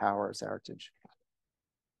heritage or have power as heritage?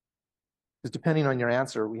 Because depending on your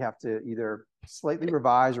answer, we have to either slightly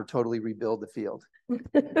revise or totally rebuild the field.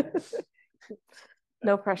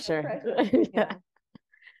 No pressure. Yeah.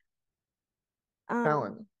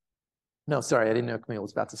 Fallon. No, sorry, I didn't know Camille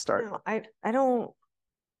was about to start. No, I don't.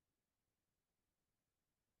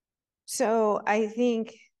 So I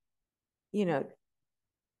think,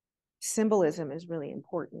 symbolism is really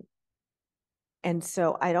important. And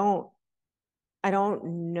so I don't I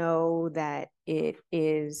don't know that it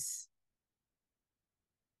is,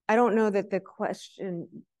 I don't know that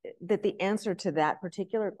the answer to that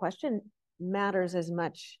particular question matters as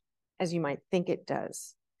much as you might think it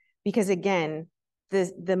does. Because again,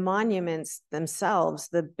 the monuments themselves,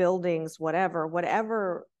 the buildings,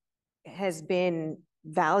 whatever has been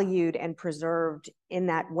valued and preserved in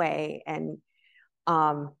that way, and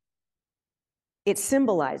it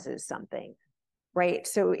symbolizes something, right?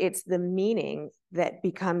 So it's the meaning that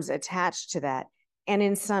becomes attached to that. And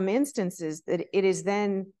in some instances, that it is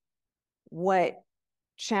then what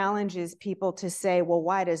challenges people to say, well,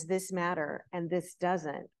 why does this matter and this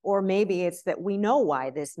doesn't? Or maybe it's that we know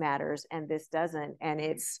why this matters and this doesn't. And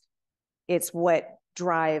it's what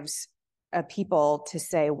drives people to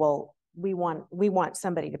say, well, we want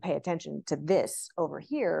somebody to pay attention to this over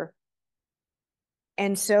here.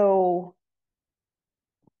 And so,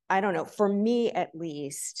 I don't know, for me at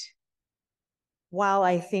least, while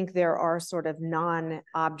I think there are sort of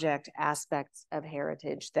non-object aspects of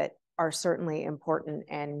heritage that are certainly important,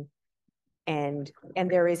 and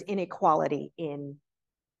there is inequality in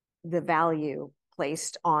the value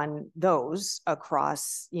placed on those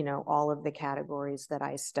across, you know, all of the categories that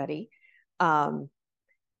I study. In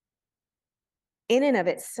and of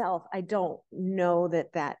itself, I don't know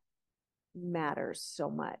that that matters so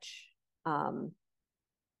much,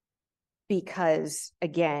 because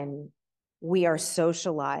again, we are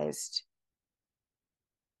socialized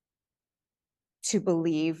to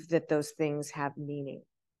believe that those things have meaning.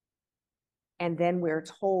 And then we're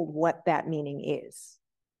told what that meaning is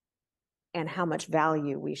and how much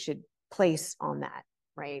value we should place on that,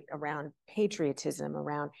 right? Around patriotism,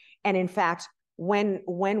 and in fact, when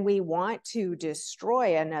we want to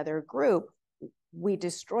destroy another group, we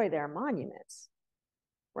destroy their monuments,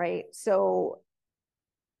 right? So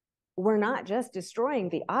we're not just destroying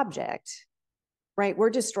the object, right? We're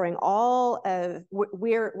destroying all of,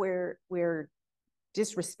 we're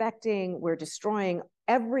disrespecting, we're destroying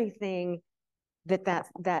everything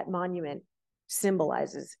that monument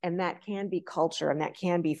symbolizes. And that can be culture, and that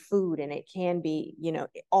can be food, and it can be, you know,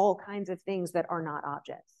 all kinds of things that are not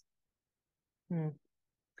objects.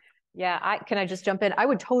 Yeah, can I just jump in? I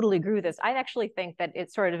would totally agree with this. I actually think that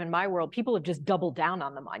it's sort of, in my world, people have just doubled down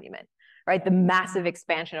on the monument, right? The massive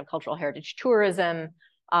expansion of cultural heritage tourism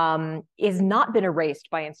is not been erased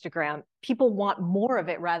by Instagram. People want more of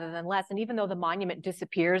it rather than less. And even though the monument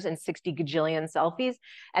disappears in 60 gajillion selfies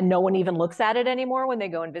and no one even looks at it anymore when they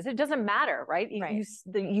go and visit, it doesn't matter, right? Right.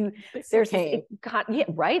 There's this, yeah,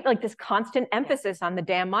 right? Like this constant emphasis on the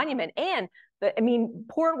damn monument. And I mean,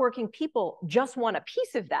 poor and working people just want a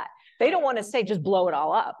piece of that. They don't want to say, just blow it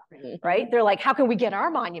all up, right? They're like, how can we get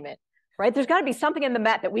our monument, right? There's got to be something in the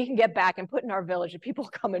Met that we can get back and put in our village that people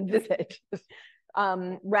come and visit.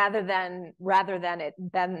 Rather than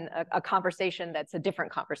a conversation that's a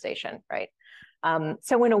different conversation, right?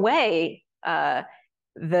 So in a way, that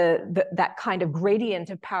kind of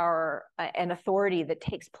gradient of power and authority that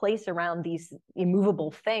takes place around these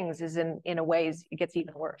immovable things is in a ways, it gets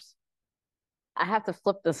even worse. I have to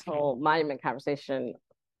flip this whole monument conversation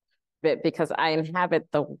bit because I inhabit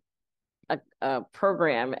a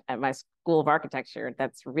program at my School of Architecture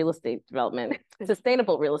that's real estate development,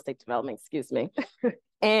 sustainable real estate development, excuse me.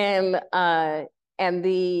 And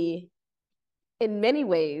in many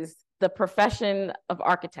ways, the profession of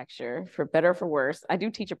architecture, for better or for worse, I do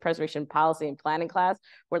teach a preservation policy and planning class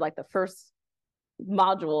where like the first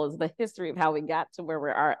module is the history of how we got to where we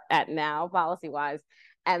are at now, policy-wise.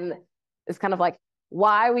 And it's kind of like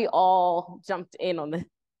why we all jumped in on the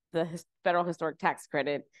federal historic tax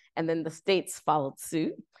credit, and then the states followed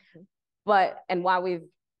suit. And why we've,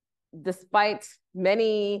 despite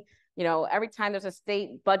many, you know, every time there's a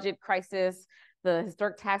state budget crisis, the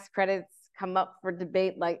historic tax credits come up for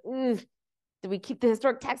debate, like, do we keep the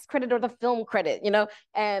historic tax credit or the film credit, you know?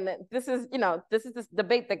 And this is this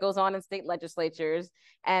debate that goes on in state legislatures.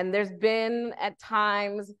 And there's been at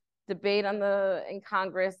times debate in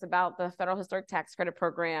Congress about the federal historic tax credit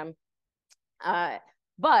program.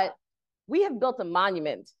 But we have built a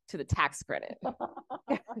monument to the tax credit.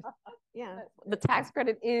 Yeah. The tax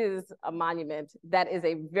credit is a monument that is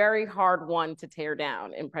a very hard one to tear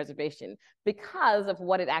down in preservation because of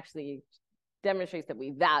what it actually demonstrates that we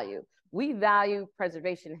value. We value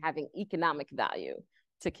preservation having economic value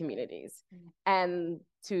to communities and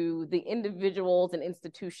to the individuals and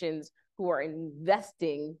institutions who are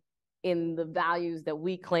investing in the values that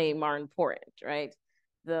we claim are important, right?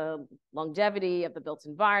 The longevity of the built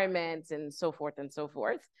environment and so forth and so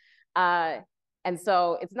forth. And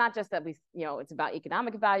so it's not just that it's about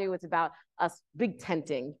economic value, it's about us big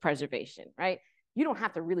tenting preservation, right? you don't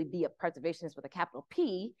have to really be a preservationist with a capital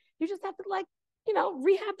P. You just have to like, you know,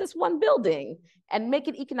 rehab this one building and make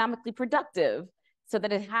it economically productive so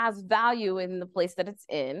that it has value in the place that it's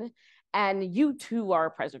in. And you too are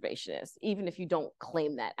a preservationist, even if you don't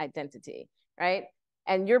claim that identity, right?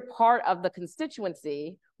 And you're part of the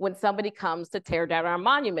constituency when somebody comes to tear down our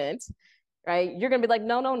monument, right? You're gonna be like,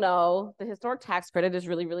 no, no, no, the historic tax credit is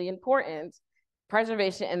really, really important.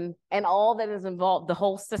 Preservation and all that is involved, the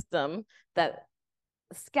whole system that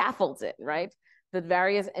scaffolds it, right? The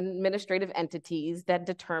various administrative entities that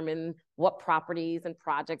determine what properties and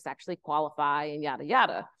projects actually qualify and yada,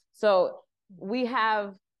 yada. So we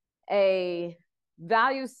have a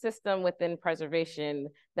value system within preservation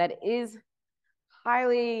that is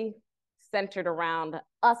highly centered around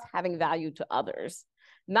us having value to others,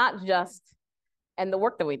 not just, and the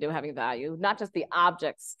work that we do having value, not just the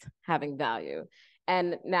objects having value.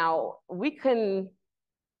 And now we can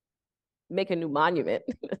make a new monument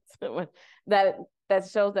that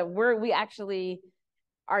shows that we actually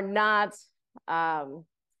are not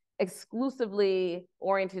exclusively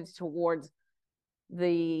oriented towards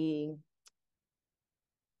the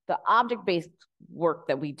object-based work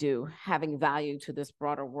that we do having value to this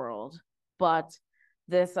broader world, but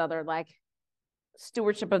this other like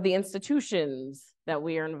stewardship of the institutions that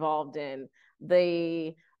we are involved in,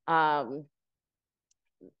 the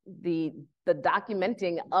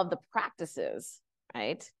documenting of the practices,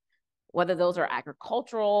 right? Whether those are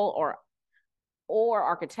agricultural or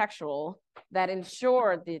architectural, that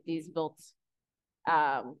ensure that these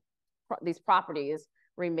properties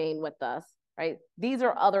remain with us, right? These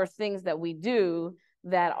are other things that we do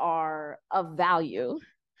that are of value.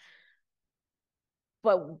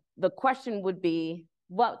 But the question would be,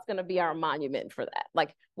 what's going to be our monument for that?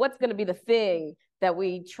 Like, what's going to be the thing that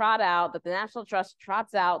we trot out, that the National Trust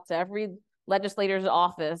trots out to every legislator's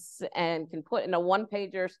office and can put in a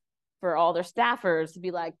one-pager for all their staffers to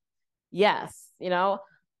be like, yes, you know,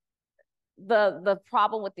 the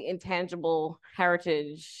problem with the intangible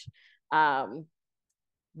heritage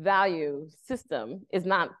value system is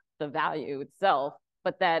not the value itself,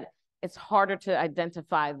 but that it's harder to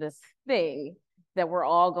identify this thing that we're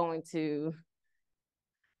all going to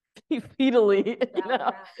fetally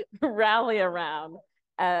rally around.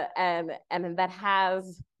 And that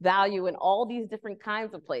has value in all these different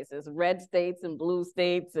kinds of places, red states and blue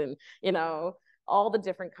states, and, you know, all the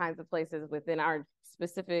different kinds of places within our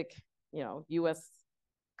specific, you know, US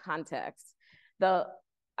context. I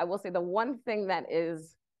will say the one thing that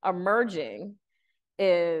is emerging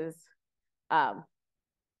is as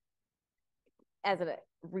a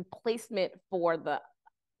replacement for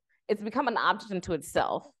it's become an object unto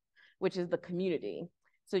itself, which is the community.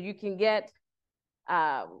 So you can get,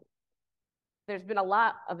 there's been a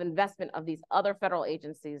lot of investment of these other federal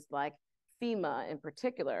agencies like FEMA in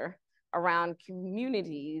particular around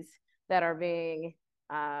communities that are being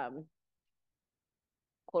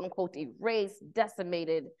quote unquote erased,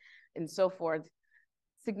 decimated, and so forth,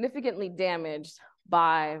 significantly damaged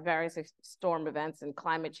by various storm events and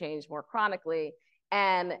climate change more chronically.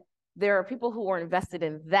 And there are people who are invested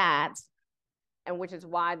in that, and which is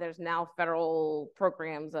why there's now federal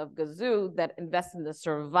programs of Gazoo that invest in the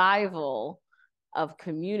survival of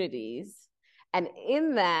communities. And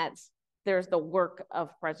in that, there's the work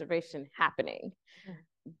of preservation happening.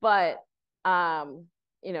 But,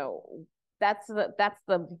 you know, that's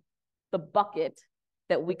the bucket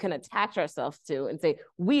that we can attach ourselves to and say,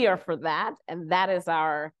 we are for that, and that's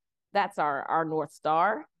our North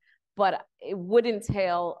Star. But it would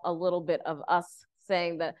entail a little bit of us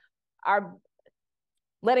saying that our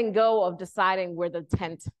letting go of deciding where the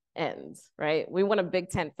tent ends, right? We want a big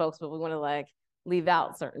tent, folks, but we want to like leave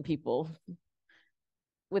out certain people.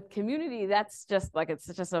 With community, that's just like, it's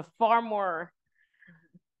just a far more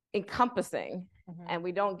encompassing, and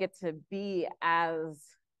we don't get to be as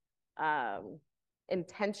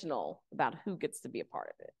intentional about who gets to be a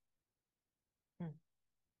part of it.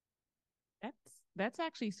 That's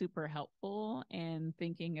actually super helpful in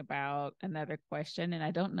thinking about another question. And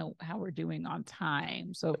I don't know how we're doing on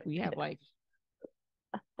time. So if we have like,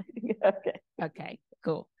 okay,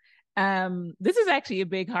 cool. This is actually a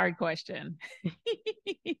big, hard question,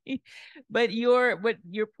 but your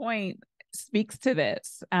point speaks to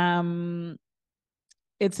this.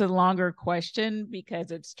 It's a longer question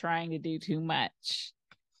because it's trying to do too much.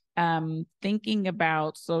 Thinking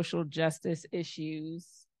about social justice issues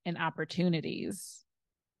and opportunities.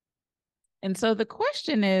 And so the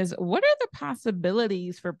question is, what are the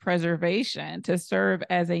possibilities for preservation to serve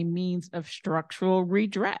as a means of structural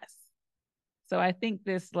redress? So I think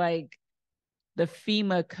this, like the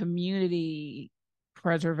FEMA community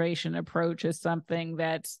preservation approach as something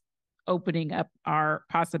that's opening up our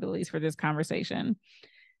possibilities for this conversation.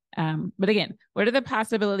 But again, what are the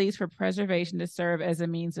possibilities for preservation to serve as a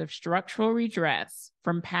means of structural redress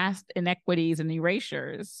from past inequities and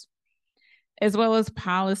erasures, as well as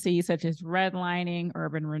policies such as redlining,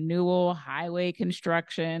 urban renewal, highway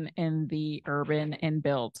construction in the urban and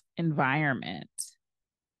built environment?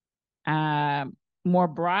 More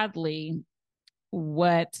broadly,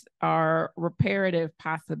 what are reparative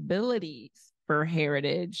possibilities for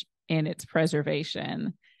heritage and its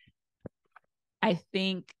preservation? I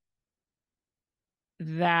think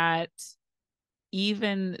that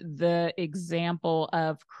even the example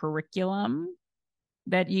of curriculum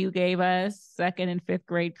that you gave us, 2nd and 5th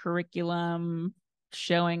grade curriculum,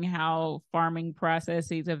 showing how farming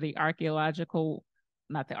processes of the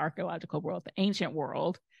not the archaeological world, the ancient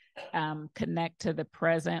world, connect to the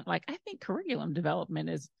present. Like, I think curriculum development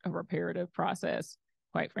is a reparative process,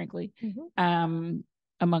 quite frankly, among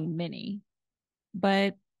many.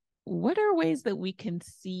 But what are ways that we can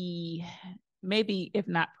see, maybe if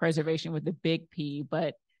not preservation with the big P,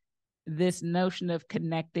 but this notion of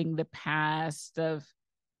connecting the past, of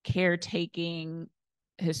caretaking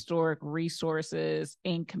historic resources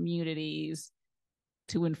in communities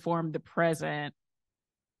to inform the present?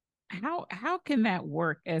 How can that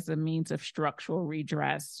work as a means of structural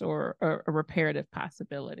redress or a reparative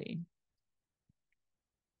possibility?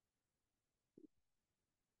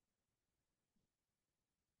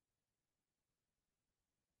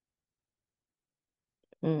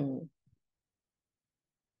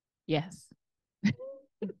 Yes.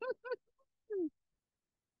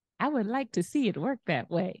 I would like to see it work that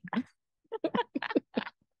way.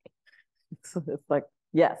 So it's like,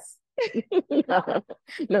 yes. No.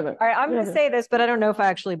 All right, I'm going to say this, but I don't know if I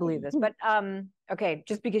actually believe this. But okay,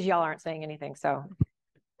 just because y'all aren't saying anything, so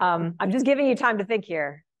I'm just giving you time to think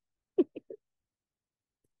here.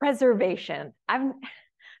 Preservation. I've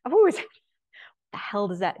always, what the hell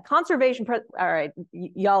does that? Conservation. All right,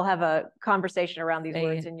 y'all have a conversation around these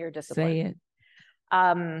words in your discipline. Say it.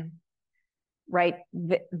 Right.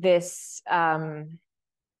 This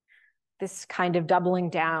kind of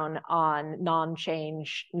doubling down on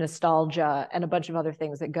non-change, nostalgia, and a bunch of other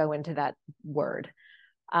things that go into that word.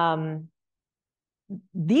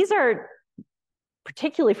 These are,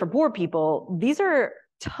 particularly for poor people, these are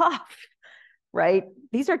tough, right?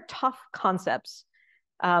 These are tough concepts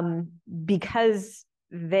because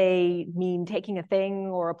they mean taking a thing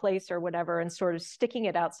or a place or whatever and sort of sticking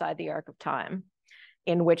it outside the arc of time,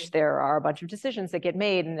 in which there are a bunch of decisions that get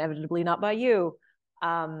made, inevitably not by you.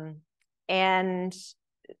 And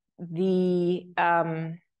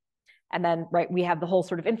then, right, we have the whole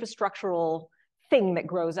sort of infrastructural thing that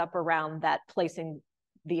grows up around that, placing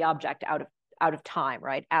the object out of time,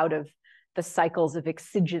 right? Out of the cycles of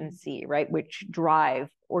exigency, right? Which drive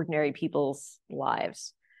ordinary people's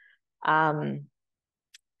lives. And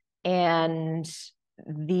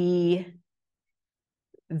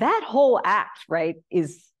that whole act, right,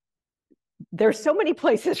 there's so many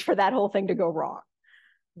places for that whole thing to go wrong.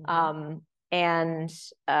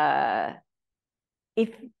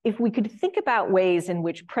 If we could think about ways in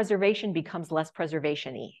which preservation becomes less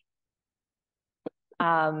preservation-y,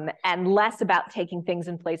 and less about taking things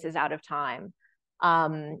and places out of time,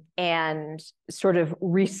 and sort of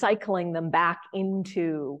recycling them back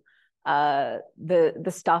into the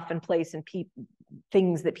stuff and place and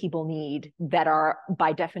things that people need that are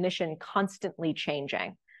by definition constantly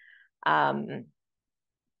changing. That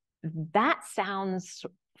sounds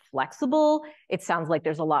flexible. It sounds like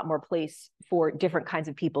there's a lot more place for different kinds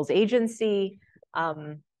of people's agency.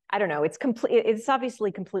 I don't know. It's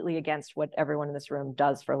obviously completely against what everyone in this room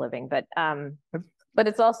does for a living, but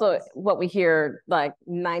it's also what we hear like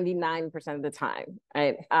 99% of the time,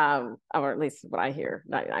 right? Or at least what I hear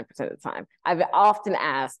 99% of the time. I've often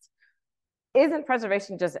asked, isn't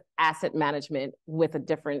preservation just asset management with a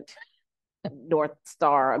different North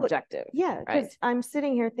Star objective? Yeah, because right? I'm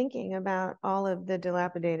sitting here thinking about all of the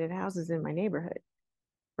dilapidated houses in my neighborhood,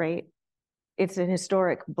 right? It's an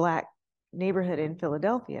historic Black neighborhood in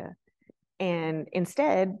Philadelphia. And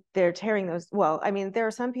instead, they're tearing those. Well, I mean, there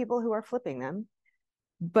are some people who are flipping them,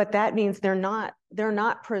 but that means they're not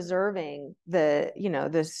preserving the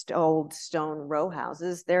old stone row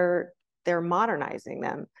houses. They're modernizing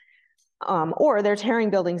them, or they're tearing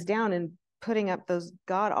buildings down and putting up those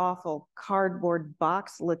god-awful cardboard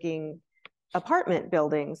box-looking apartment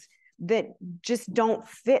buildings that just don't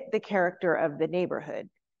fit the character of the neighborhood,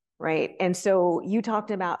 right? And so you talked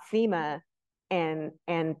about FEMA and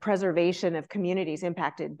preservation of communities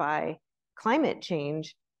impacted by climate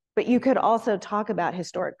change, but you could also talk about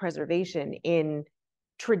historic preservation in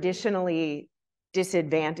traditionally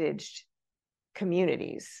disadvantaged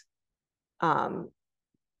communities.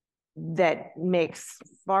 That makes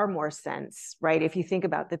far more sense, right? If you think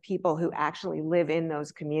about the people who actually live in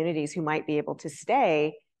those communities who might be able to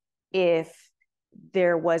stay if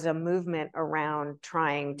there was a movement around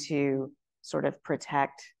trying to sort of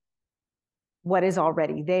protect what is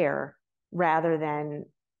already there rather than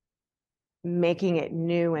making it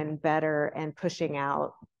new and better and pushing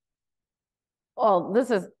out. Well,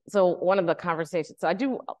 so one of the conversations, so I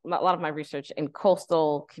do a lot of my research in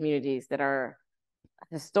coastal communities that are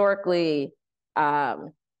historically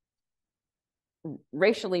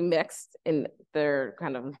racially mixed in their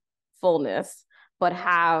kind of fullness, but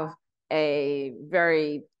have a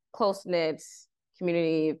very close-knit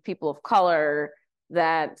community of people of color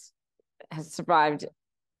that has survived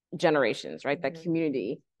generations, right? That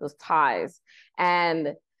community, those ties.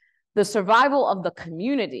 And the survival of the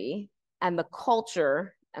community and the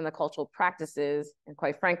culture and the cultural practices, and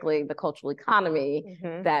quite frankly, the cultural economy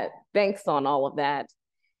that banks on all of that,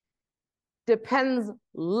 depends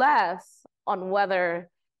less on whether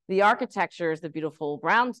the architecture is the beautiful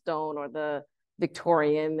brownstone or the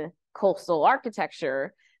Victorian coastal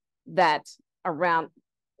architecture that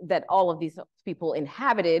all of these people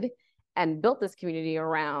inhabited and built this community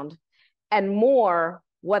around, and more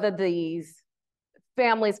whether these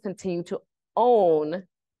families continue to own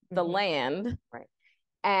the land, right,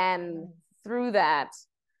 and through that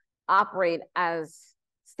operate as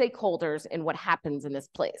stakeholders in what happens in this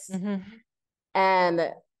place.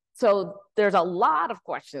 And so there's a lot of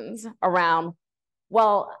questions around,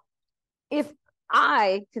 well, if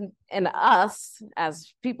I can, and us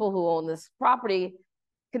as people who own this property,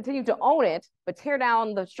 continue to own it, but tear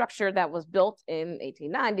down the structure that was built in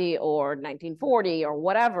 1890 or 1940 or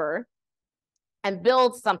whatever, and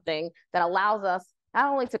build something that allows us not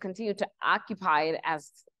only to continue to occupy it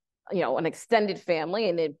as, you know, an extended family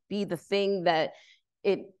and it be the thing that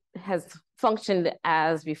it has functioned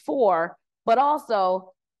as before, but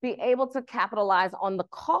also be able to capitalize on the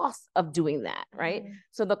cost of doing that, right?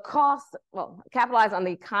 So the cost, well, capitalize on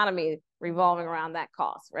the economy revolving around that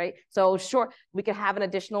cost, right? So sure, we could have an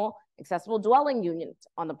additional accessible dwelling unit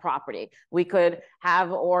on the property. We could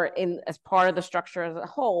have, or in as part of the structure as a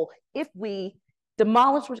whole, if we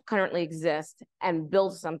demolish what currently exists and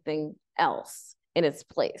build something else in its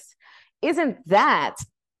place. Isn't that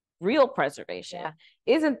real preservation?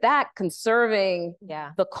 Isn't that conserving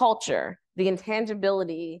the culture, the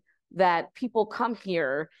intangibility that people come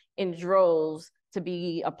here in droves to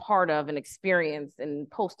be a part of and experience and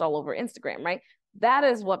post all over Instagram, right? That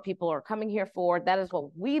is what people are coming here for. That is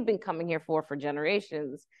what we've been coming here for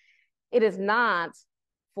generations. It is not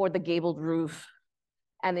for the gabled roof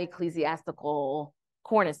and the ecclesiastical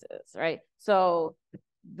cornices, right? So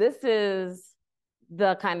this is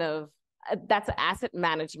the kind of, that's asset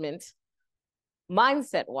management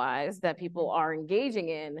mindset wise that people are engaging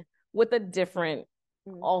in with a different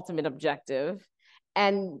ultimate objective.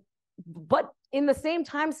 But in the same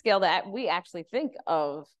time scale that we actually think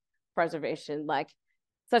of preservation, like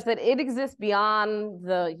such that it exists beyond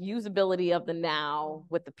the usability of the now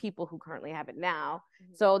with the people who currently have it now,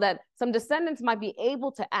 so that some descendants might be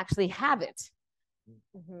able to actually have it,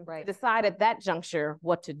 right? Decide at that juncture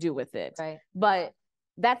what to do with it, right? But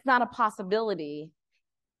that's not a possibility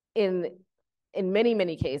in many,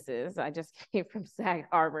 many cases. I just came from Sag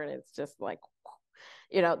Harbor and it's just like,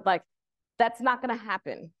 you know, like that's not going to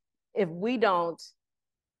happen if we don't,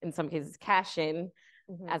 in some cases, cash in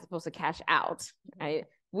as opposed to cash out, right?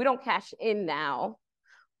 We don't cash in now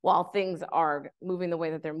while things are moving the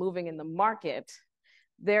way that they're moving in the market.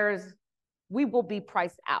 We will be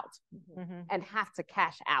priced out and have to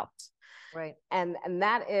cash out, right? And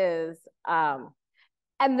that is, and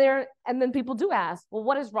then people do ask, well,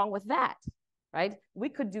 what is wrong with that, right? We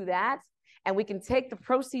could do that, and we can take the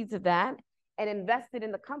proceeds of that and invest it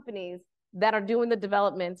in the companies that are doing the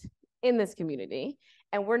development in this community.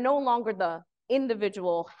 And we're no longer the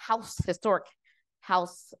individual historic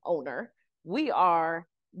house owner. We are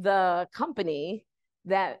the company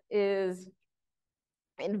that is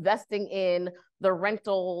investing in the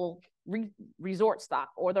rental resort stock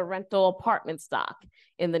or the rental apartment stock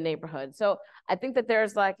in the neighborhood. So I think that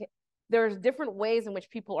there's different ways in which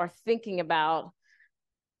people are thinking about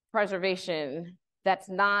preservation that's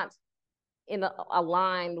not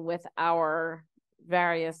aligned with our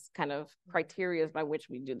various kind of criteria by which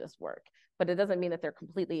we do this work. But it doesn't mean that they're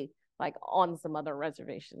completely like on some other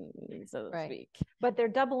reservation, so to speak. But they're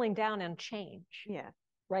doubling down on change.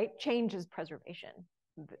 Right? Change is preservation.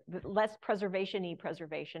 less preservation-y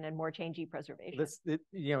preservation and more changey preservation.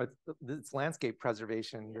 It's landscape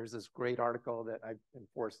preservation. There's this great article that I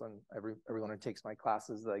enforce on everyone who takes my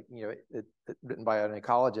classes, written by an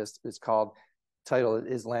ecologist. It's called, title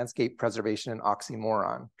is Landscape Preservation an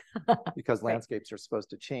Oxymoron? Because landscapes are supposed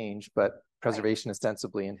to change, but preservation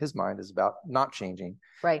ostensibly in his mind is about not changing.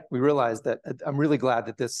 Right. We realized that. I'm really glad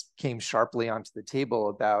that this came sharply onto the table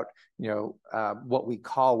about, what we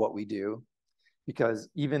call what we do. Because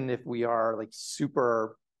even if we are like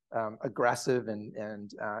super aggressive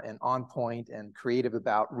and on point and creative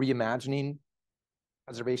about reimagining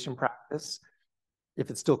preservation practice, if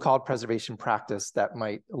it's still called preservation practice, that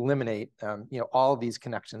might eliminate all of these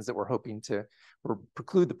connections that we're hoping to, or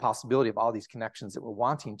preclude the possibility of all these connections that we're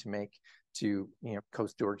wanting to make to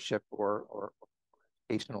co-stewardship or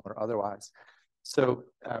educational or otherwise. So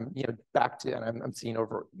back to, and I'm seeing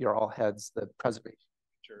over your all heads the preservation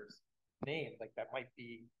features name, like that might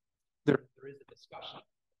be, there is a discussion in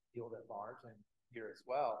the field at large and here as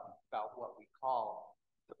well about what we call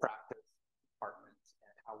the practice departments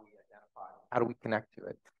and how we identify, how do we connect to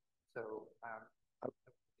it. So a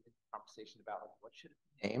conversation about like, what should it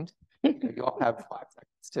be named. You all have 5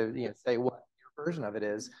 seconds to say what your version of it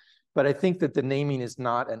is. But I think that the naming is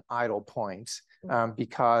not an idle point,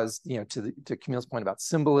 because to Camille's point about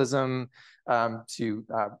symbolism, to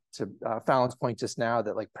Fallon's point just now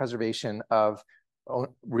that like preservation of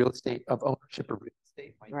real estate, of ownership of real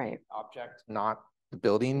estate might be an object, not the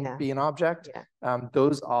building be an object.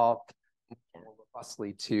 Those all more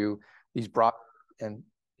robustly to these broad and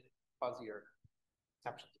fuzzier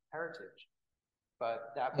conceptions of heritage.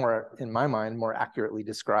 But that more, in my mind, more accurately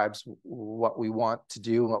describes what we want to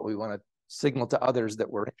do and what we want to signal to others that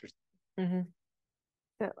we're interested in. Mm-hmm.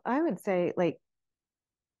 So I would say, like,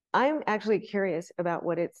 I'm actually curious about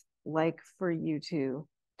what it's like for you to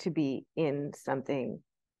be in something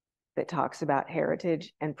that talks about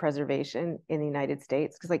heritage and preservation in the United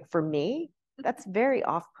States. Because, like, for me, that's very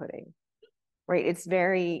off-putting, right? It's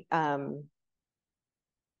very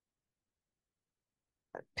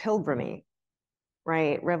pilgrimy.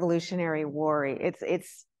 Right, Revolutionary War.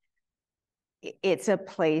 It's a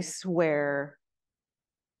place where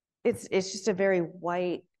it's just a very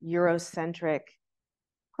white Eurocentric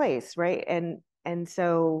place, right? And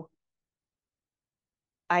so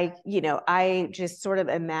I just sort of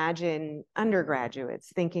imagine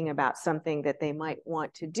undergraduates thinking about something that they might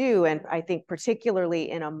want to do, and I think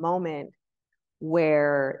particularly in a moment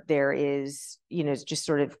where there is just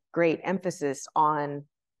sort of great emphasis on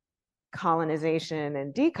colonization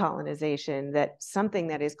and decolonization, that something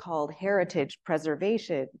that is called heritage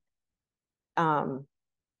preservation,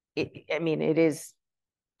 it is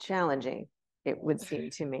challenging, it would seem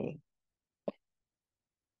to me.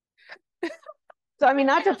 So I mean,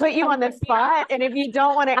 not to put you on the spot, and if you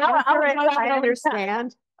don't want to answer it, I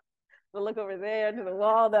understand. We'll look over there to the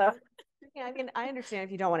wall though. Yeah, I mean, I understand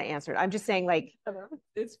if you don't want to answer it. I'm just saying, like,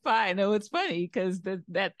 it's fine. No, it's funny because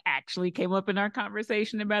that actually came up in our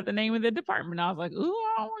conversation about the name of the department. I was like, "Ooh,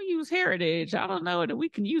 I don't want to use heritage. I don't know that we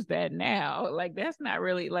can use that now. Like, that's not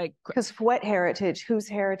really like." Because what heritage? Whose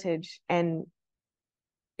heritage? And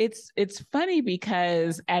it's funny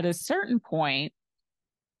because at a certain point,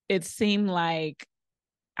 it seemed like,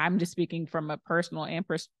 I'm just speaking from a personal and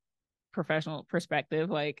professional perspective,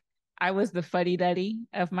 like, I was the fuddy-duddy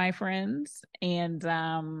of my friends, and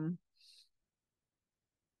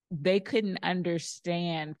they couldn't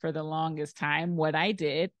understand for the longest time what I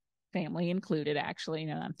did, family included, actually,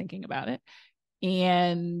 now I'm thinking about it.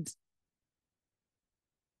 And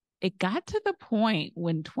it got to the point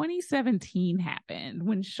when 2017 happened,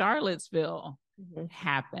 when Charlottesville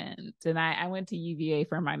happened, and I went to UVA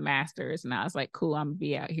for my master's, and I was like, cool, I'm gonna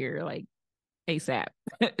be out here like ASAP.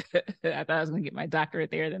 I thought I was going to get my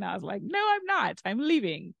doctorate there. Then I was like, no, I'm not. I'm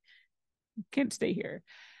leaving. Can't stay here.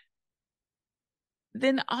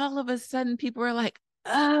 Then all of a sudden people were like,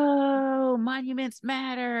 oh, monuments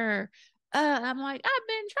matter. I'm like, I've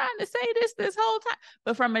been trying to say this whole time.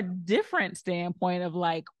 But from a different standpoint of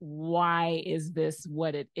like, why is this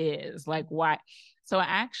what it is? Like, why? So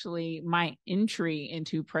actually, my entry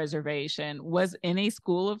into preservation was in a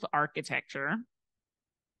school of architecture.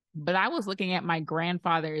 But I was looking at my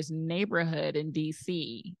grandfather's neighborhood in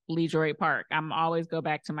DC, LeJoy Park. I'm always go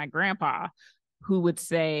back to my grandpa, who would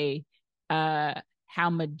say how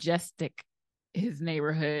majestic his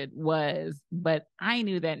neighborhood was. But I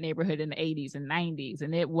knew that neighborhood in the 80s and 90s,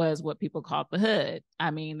 and it was what people called the hood.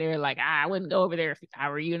 I mean, they're like, I wouldn't go over there if I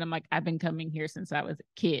were you. And I'm like, I've been coming here since I was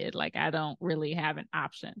a kid. Like, I don't really have an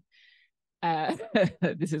option.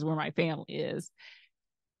 This is where my family is.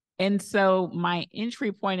 And so my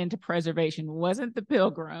entry point into preservation wasn't the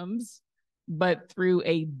Pilgrims, but through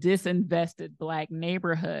a disinvested Black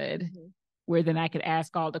neighborhood, where then I could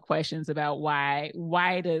ask all the questions about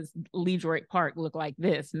why does Leroy Park look like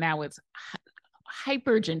this? Now it's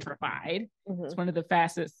hyper gentrified. It's one of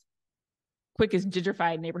the quickest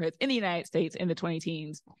gentrified neighborhoods in the United States in the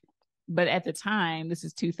 2010s. But at the time, this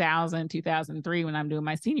is 2000, 2003, when I'm doing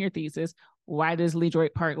my senior thesis, why does Leroy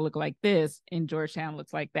Park look like this and Georgetown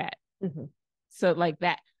looks like that? So like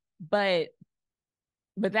that. But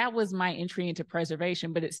that was my entry into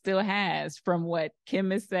preservation, but it still has, from what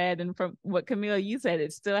Kim has said and from what Camille, you said,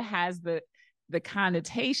 it still has the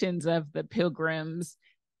connotations of the Pilgrims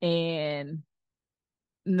and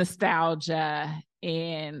nostalgia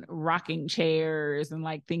and rocking chairs and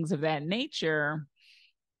like things of that nature.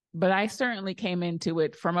 But I certainly came into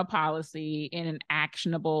it from a policy and an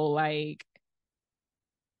actionable, like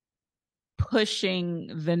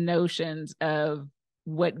pushing the notions of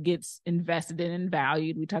what gets invested in and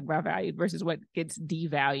valued. We talk about valued versus what gets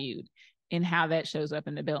devalued and how that shows up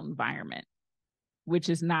in the built environment, which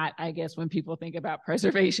is not, I guess, when people think about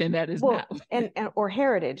preservation, that is not. And or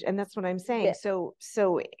heritage. And that's what I'm saying. Yeah.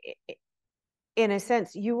 So in a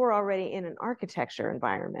sense, you were already in an architecture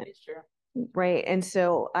environment. It's true. Right. And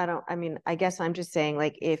so I guess I'm just saying,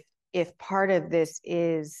 like, if part of this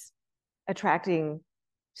is attracting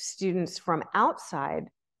students from outside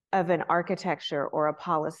of an architecture or a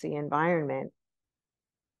policy environment,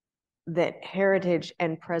 that heritage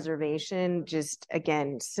and preservation just,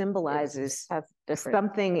 again, symbolizes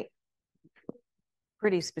something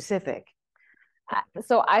pretty specific.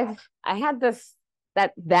 So I had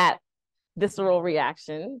that visceral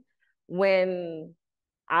reaction when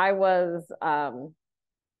I was, so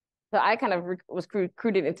I kind of was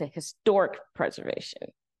recruited into historic preservation.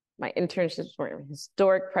 My internships were in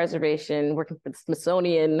historic preservation, working for the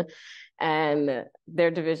Smithsonian and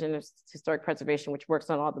their division of historic preservation, which works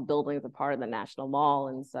on all the buildings, a part of the National Mall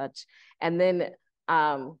and such. And then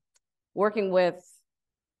working with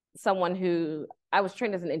someone who, I was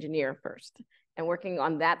trained as an engineer first, and working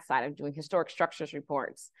on that side of doing historic structures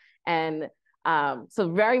reports. And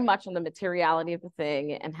so very much on the materiality of the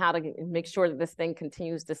thing and how to make sure that this thing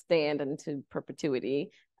continues to stand into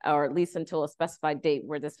perpetuity, or at least until a specified date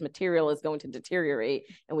where this material is going to deteriorate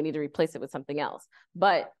and we need to replace it with something else.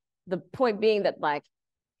 But the point being that, like,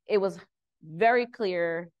 it was very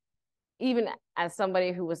clear, even as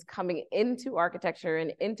somebody who was coming into architecture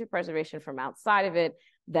and into preservation from outside of it,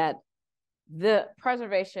 that the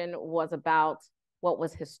preservation was about what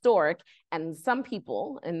was historic. And some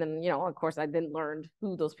people, and then, of course, I then learned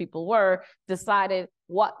who those people were, decided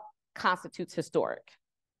what constitutes historic.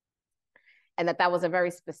 And that was a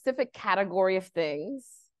very specific category of things.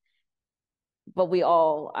 But we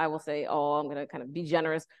all, I will say all, I'm going to kind of be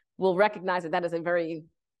generous, will recognize that is a very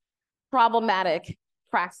problematic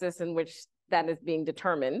praxis in which that is being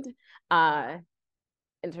determined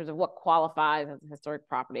in terms of what qualifies as a historic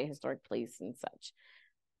property, historic place, and such.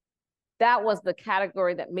 That was the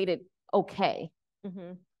category that made it okay.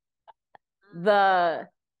 But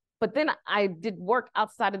then I did work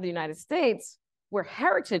outside of the United States where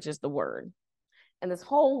heritage is the word. And this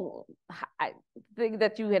whole thing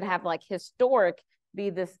that you would have like historic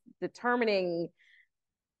be this determining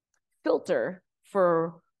filter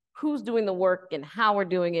for who's doing the work and how we're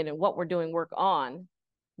doing it and what we're doing work on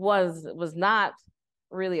was not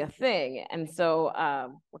really a thing. And so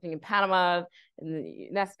working in Panama and the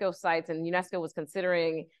UNESCO sites, and UNESCO was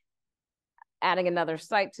considering adding another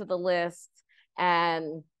site to the list.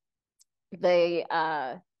 And they,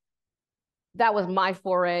 that was my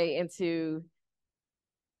foray into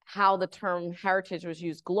how the term heritage was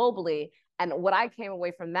used globally. And what I came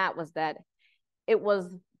away from that was that it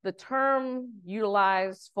was the term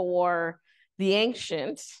utilized for the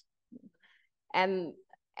ancient and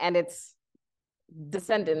its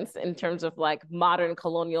descendants in terms of like modern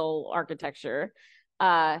colonial architecture,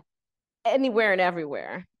 anywhere and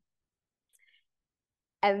everywhere.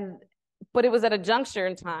 But it was at a juncture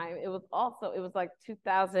in time. It was like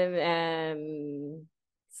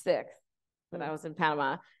 2006 when I was in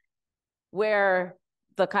Panama, where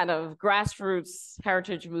the kind of grassroots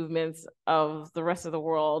heritage movements of the rest of the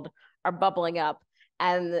world are bubbling up,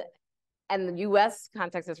 and the US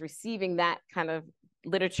context is receiving that kind of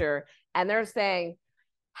literature, and they're saying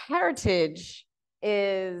heritage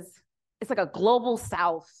it's like a global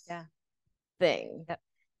South thing. Yep.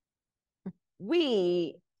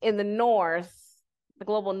 We in the North, the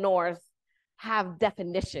global North, have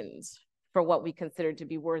definitions for what we consider to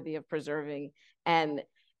be worthy of preserving, and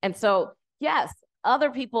so yes, other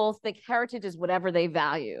people think heritage is whatever they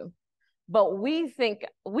value, but we think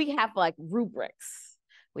we have like rubrics.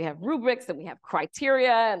 We have rubrics and we have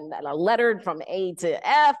criteria and that are lettered from A to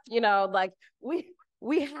F, you know, like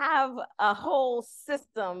we have a whole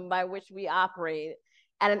system by which we operate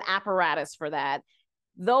and an apparatus for that.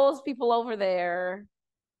 Those people over there,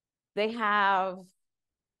 they have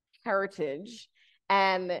heritage.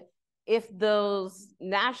 And if those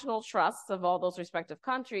national trusts of all those respective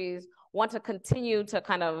countries want to continue to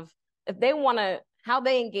kind of, if they want to, how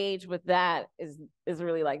they engage with that is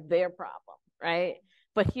really like their problem, right?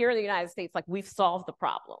 But here in the United States, like we've solved the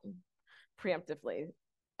problem preemptively.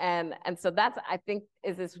 And so that's, I think,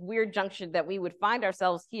 is this weird junction that we would find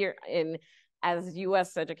ourselves here in as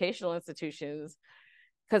US educational institutions,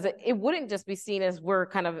 because it wouldn't just be seen as we're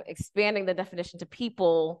kind of expanding the definition to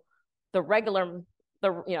people, the regular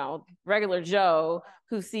Joe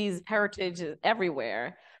who sees heritage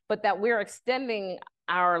everywhere, but that we're extending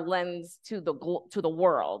our lens to the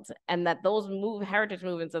world, and that those heritage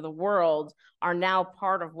movements of the world are now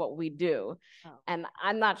part of what we do. Oh. And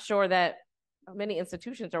I'm not sure that many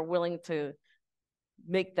institutions are willing to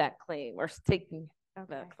make that claim or taking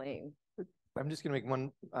that claim. I'm just going to make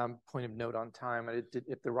one point of note on time.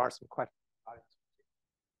 If there are some questions,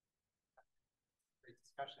 great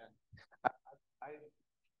discussion.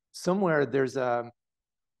 Somewhere there's I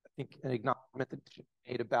think an acknowledgement that should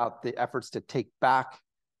be made about the efforts to take back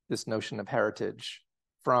this notion of heritage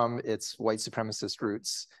from its white supremacist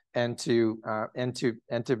roots and to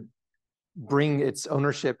bring its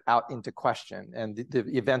ownership out into question. And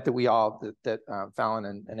the event that we all that Fallon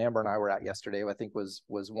and Amber and I were at yesterday, I think was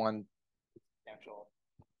one substantial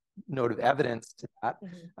note of evidence to that.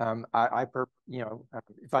 Mm-hmm.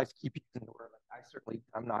 If I keep using the word,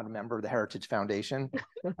 I'm not a member of the Heritage Foundation.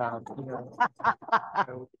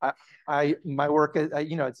 My work,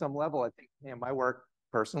 at some level, I think my work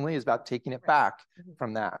personally is about taking it back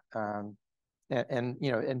from that, and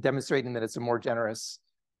demonstrating that it's a more generous.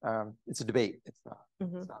 It's a debate. It's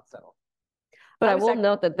not settled. But I will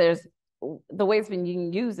note that there's the way it's been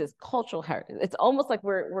used is cultural heritage. It's almost like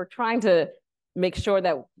we're trying to make sure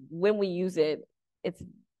that when we use it,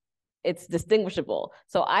 it's distinguishable.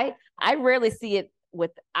 So I rarely see it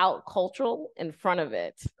without cultural in front of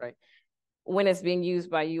it, right? When it's being used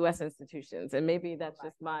by U.S. institutions, and maybe that's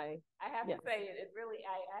just my. I have to say it really.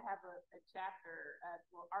 I have a chapter, an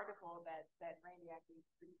article that Randy actually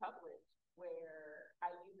republished where I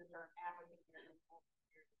use the term African American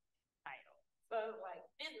title. So like,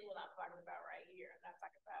 this is what I'm talking about right here. I'm not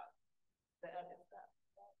talking about the other stuff.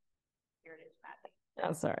 Heritage, not.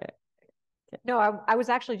 I'm sorry. No, I was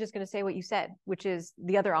actually just going to say what you said, which is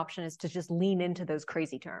the other option is to just lean into those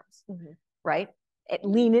crazy terms, right?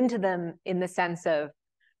 Lean into them in the sense of,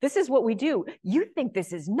 this is what we do. You think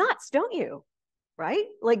this is nuts, don't you? Right?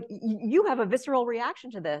 Like you have a visceral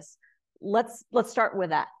reaction to this. Let's start with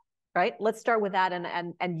that, right? Let's start with that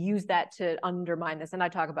and use that to undermine this. And I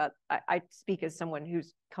talk about, I speak as someone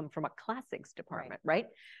who's come from a classics department, right?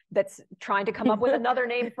 That's trying to come up with another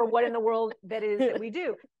name for what in the world that we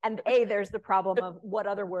do. And there's the problem of what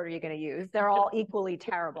other word are you going to use? They're all equally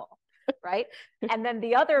terrible, right? And then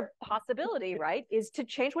the other possibility, right, is to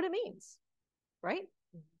change what it means, right?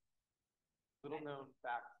 Little known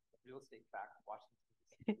fact, real estate fact, Washington,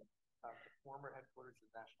 the former headquarters of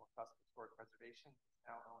the National Trust for Historic Preservation is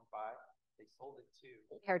now owned by, they sold it to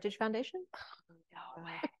Heritage Foundation? No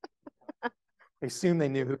way. I assume they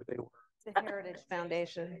knew who they were. The Heritage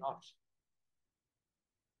Foundation. The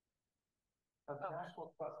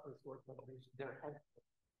National Trust for Historic Preservation, their headquarters in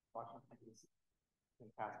Washington DC in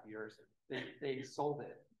the past years, they sold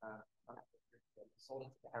it. Sold it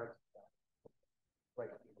to the Heritage Foundation.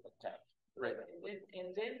 Right. Right.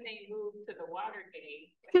 And then they moved to the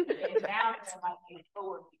Watergate, and now they're like a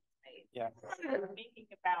co-working space. Yeah. They're thinking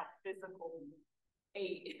about an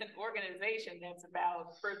organization that's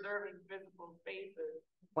about preserving physical spaces.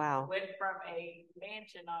 Wow. Went from a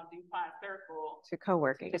mansion on DuPont Circle To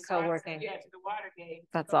co-working. to the Watergate.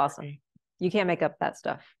 That's awesome. You can't make up that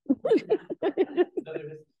stuff.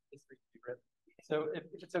 So if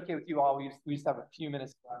it's okay with you all, we just have a few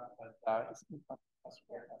minutes left. Hi,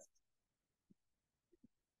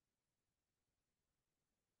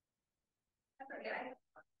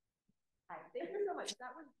 thank you so much.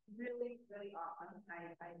 That was really, really awesome. I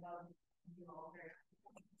love you all very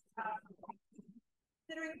much.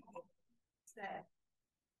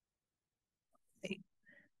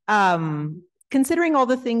 Considering all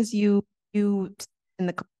the things you in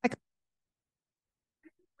the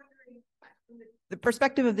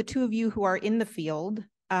perspective of the two of you who are in the field,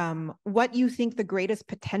 what you think the greatest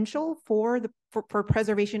potential for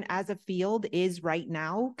preservation as a field is right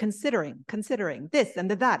now, considering this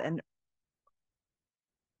and that, and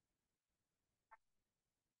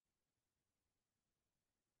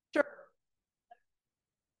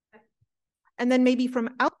And then maybe from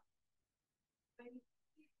out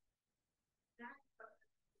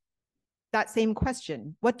that same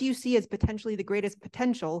question, what do you see as potentially the greatest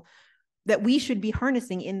potential that we should be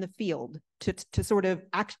harnessing in the field to sort of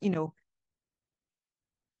act, you know,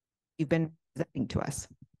 you've been presenting to us?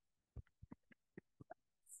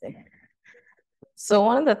 So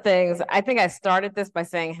one of the things, I think I started this by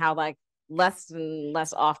saying how like less and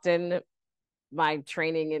less often my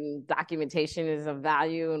training in documentation is of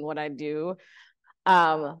value in what I do.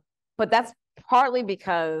 But that's partly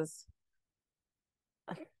because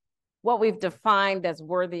what we've defined as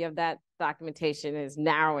worthy of that documentation is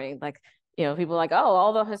narrowing. Like, you know, people are like, oh,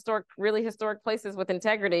 all the historic, really historic places with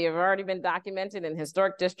integrity have already been documented in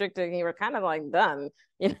historic district, and you were kind of like done,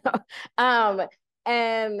 you know?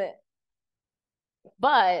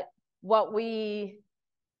 But what we,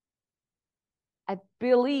 I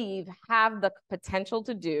believe, have the potential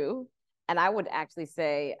to do, and I would actually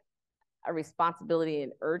say a responsibility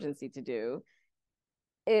and urgency to do,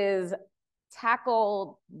 is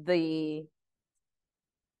tackle the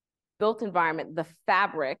built environment, the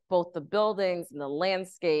fabric, both the buildings and the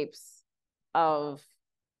landscapes of,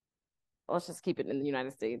 let's just keep it in the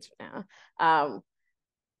United States now,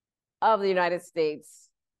 of the United States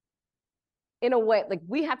in a way, like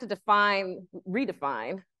we have to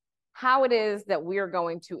redefine how it is that we are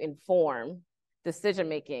going to inform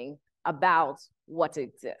decision-making about what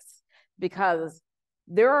exists. Because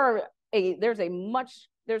there's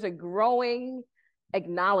a growing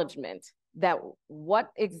acknowledgement that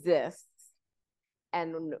what exists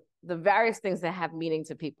and the various things that have meaning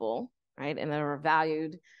to people, right, and that are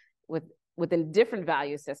valued within different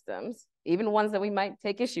value systems, even ones that we might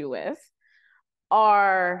take issue with,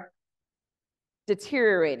 are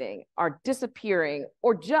deteriorating, are disappearing,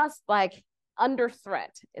 or just like under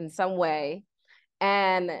threat in some way.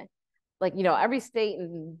 And like, you know, every state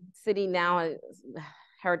and city now has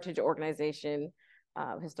heritage organization,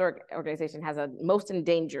 historic organization has a most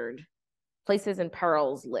endangered places and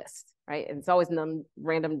perils list, right? And it's always some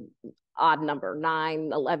random odd number,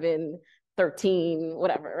 9, 11, 13,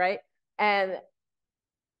 whatever, right? And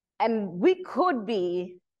we could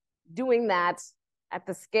be doing that at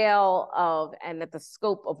the scale of and at the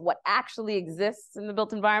scope of what actually exists in the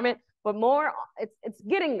built environment, but more, it's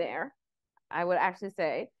getting there, I would actually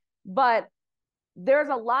say. But there's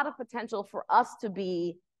a lot of potential for us to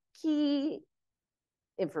be key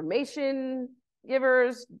information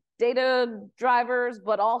givers, data drivers,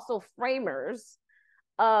 but also framers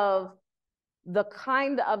of the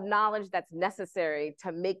kind of knowledge that's necessary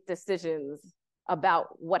to make decisions about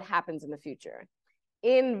what happens in the future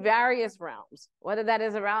in various realms, whether that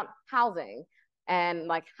is around housing and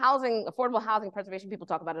like housing, affordable housing preservation. People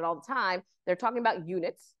talk about it all the time. They're talking about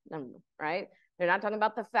units, right? They're not talking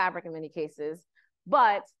about the fabric in many cases,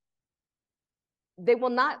 but they will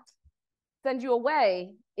not send you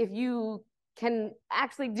away if you can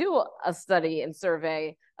actually do a study and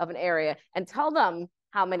survey of an area and tell them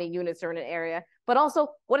how many units are in an area, but also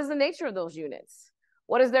what is the nature of those units?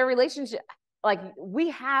 What is their relationship? Like,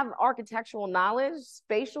 we have architectural knowledge,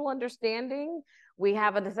 spatial understanding. We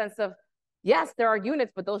have a sense of, yes, there are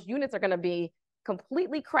units, but those units are going to be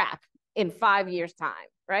completely crap in 5 years' time,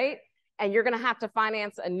 right? And you're going to have to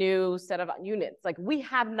finance a new set of units. Like, we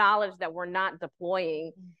have knowledge that we're not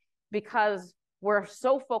deploying because we're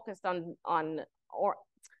so focused on or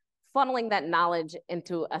funneling that knowledge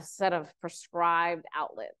into a set of prescribed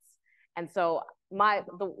outlets. And so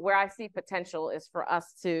where I see potential is for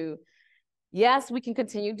us to, yes, we can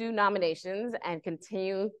continue to do nominations and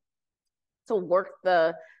continue to work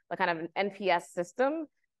the kind of NPS system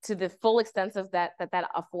to the full extent of that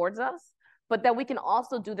affords us, but that we can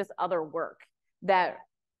also do this other work that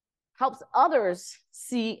helps others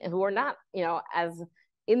see, who are not, you know, as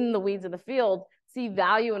in the weeds of the field, see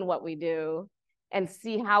value in what we do and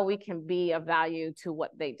see how we can be of value to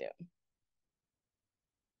what they do.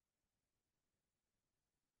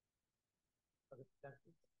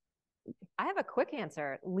 I have a quick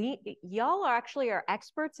answer. Y'all are actually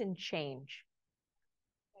experts in change.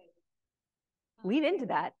 Lean into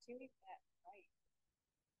that. Again,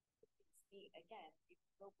 if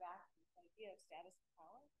you go back to this idea of status and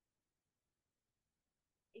power,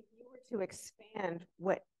 if you were to expand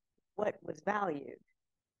what was valued,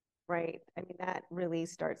 right? I mean, that really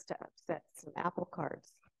starts to upset some apple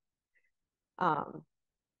carts.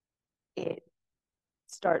 It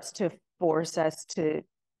starts to force us to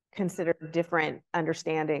consider different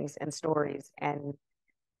understandings and stories and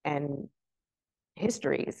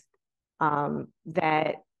histories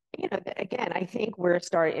that, you know, again, I think we're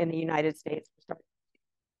starting in the United States, we're starting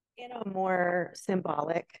in a more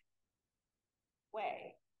symbolic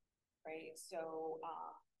way, right? So,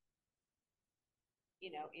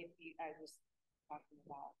 you know, I was talking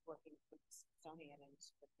about working with the Smithsonian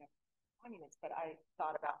and monuments, but I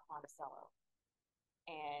thought about Monticello.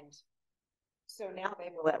 And so now they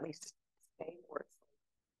will at least stay for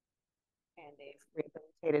and they've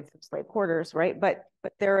rehabilitated some slave quarters, right? But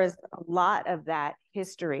there is a lot of that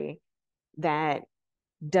history that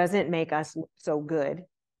doesn't make us look so good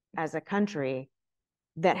as a country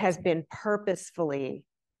that has been purposefully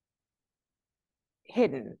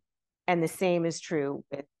hidden. And the same is true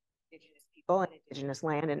with Indigenous people and Indigenous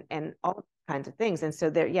land and all kinds of things. And so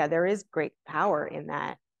there is great power in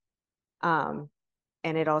that. And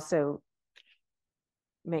it also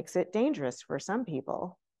makes it dangerous for some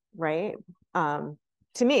people, right?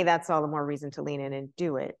 To me, that's all the more reason to lean in and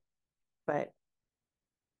do it. But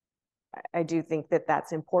I do think that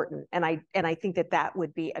that's important, and I think that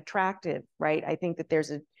would be attractive, right? I think that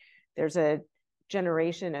there's a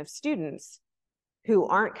generation of students who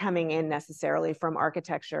aren't coming in necessarily from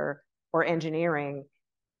architecture or engineering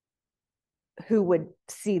who would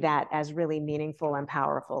see that as really meaningful and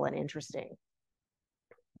powerful and interesting.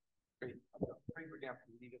 Great. I'm afraid we're going to have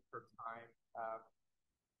to leave it for time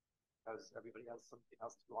because everybody has something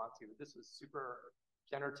else to go on to. This was super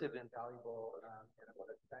generative and valuable, and I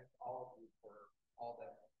want to thank all of you for all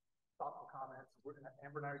the thoughtful comments.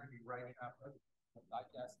 Amber and I are going to be writing up a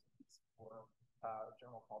digest for a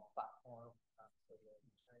journal called Platform, so we'll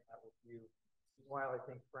be sharing that with you. Meanwhile, I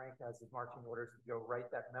think Frank has his marching orders to go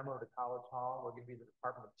write that memo to College Hall. We're going to be the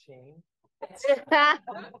Department of Change.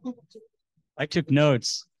 I took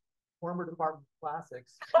notes. Former Department of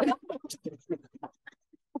Classics.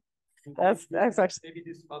 That's actually maybe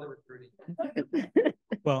do some other recruiting.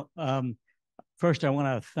 Well, first, I want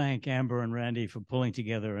to thank Amber and Randy for pulling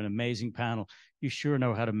together an amazing panel. You sure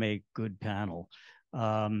know how to make good panel.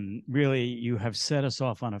 Really, you have set us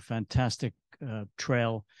off on a fantastic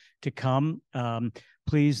trail to come.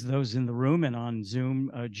 Please, those in the room and on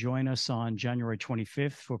Zoom, join us on January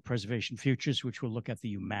 25th for Preservation Futures, which will look at the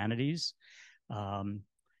humanities.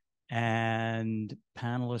 And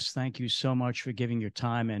panelists, thank you so much for giving your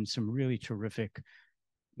time and some really terrific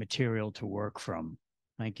material to work from.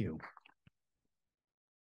 Thank you.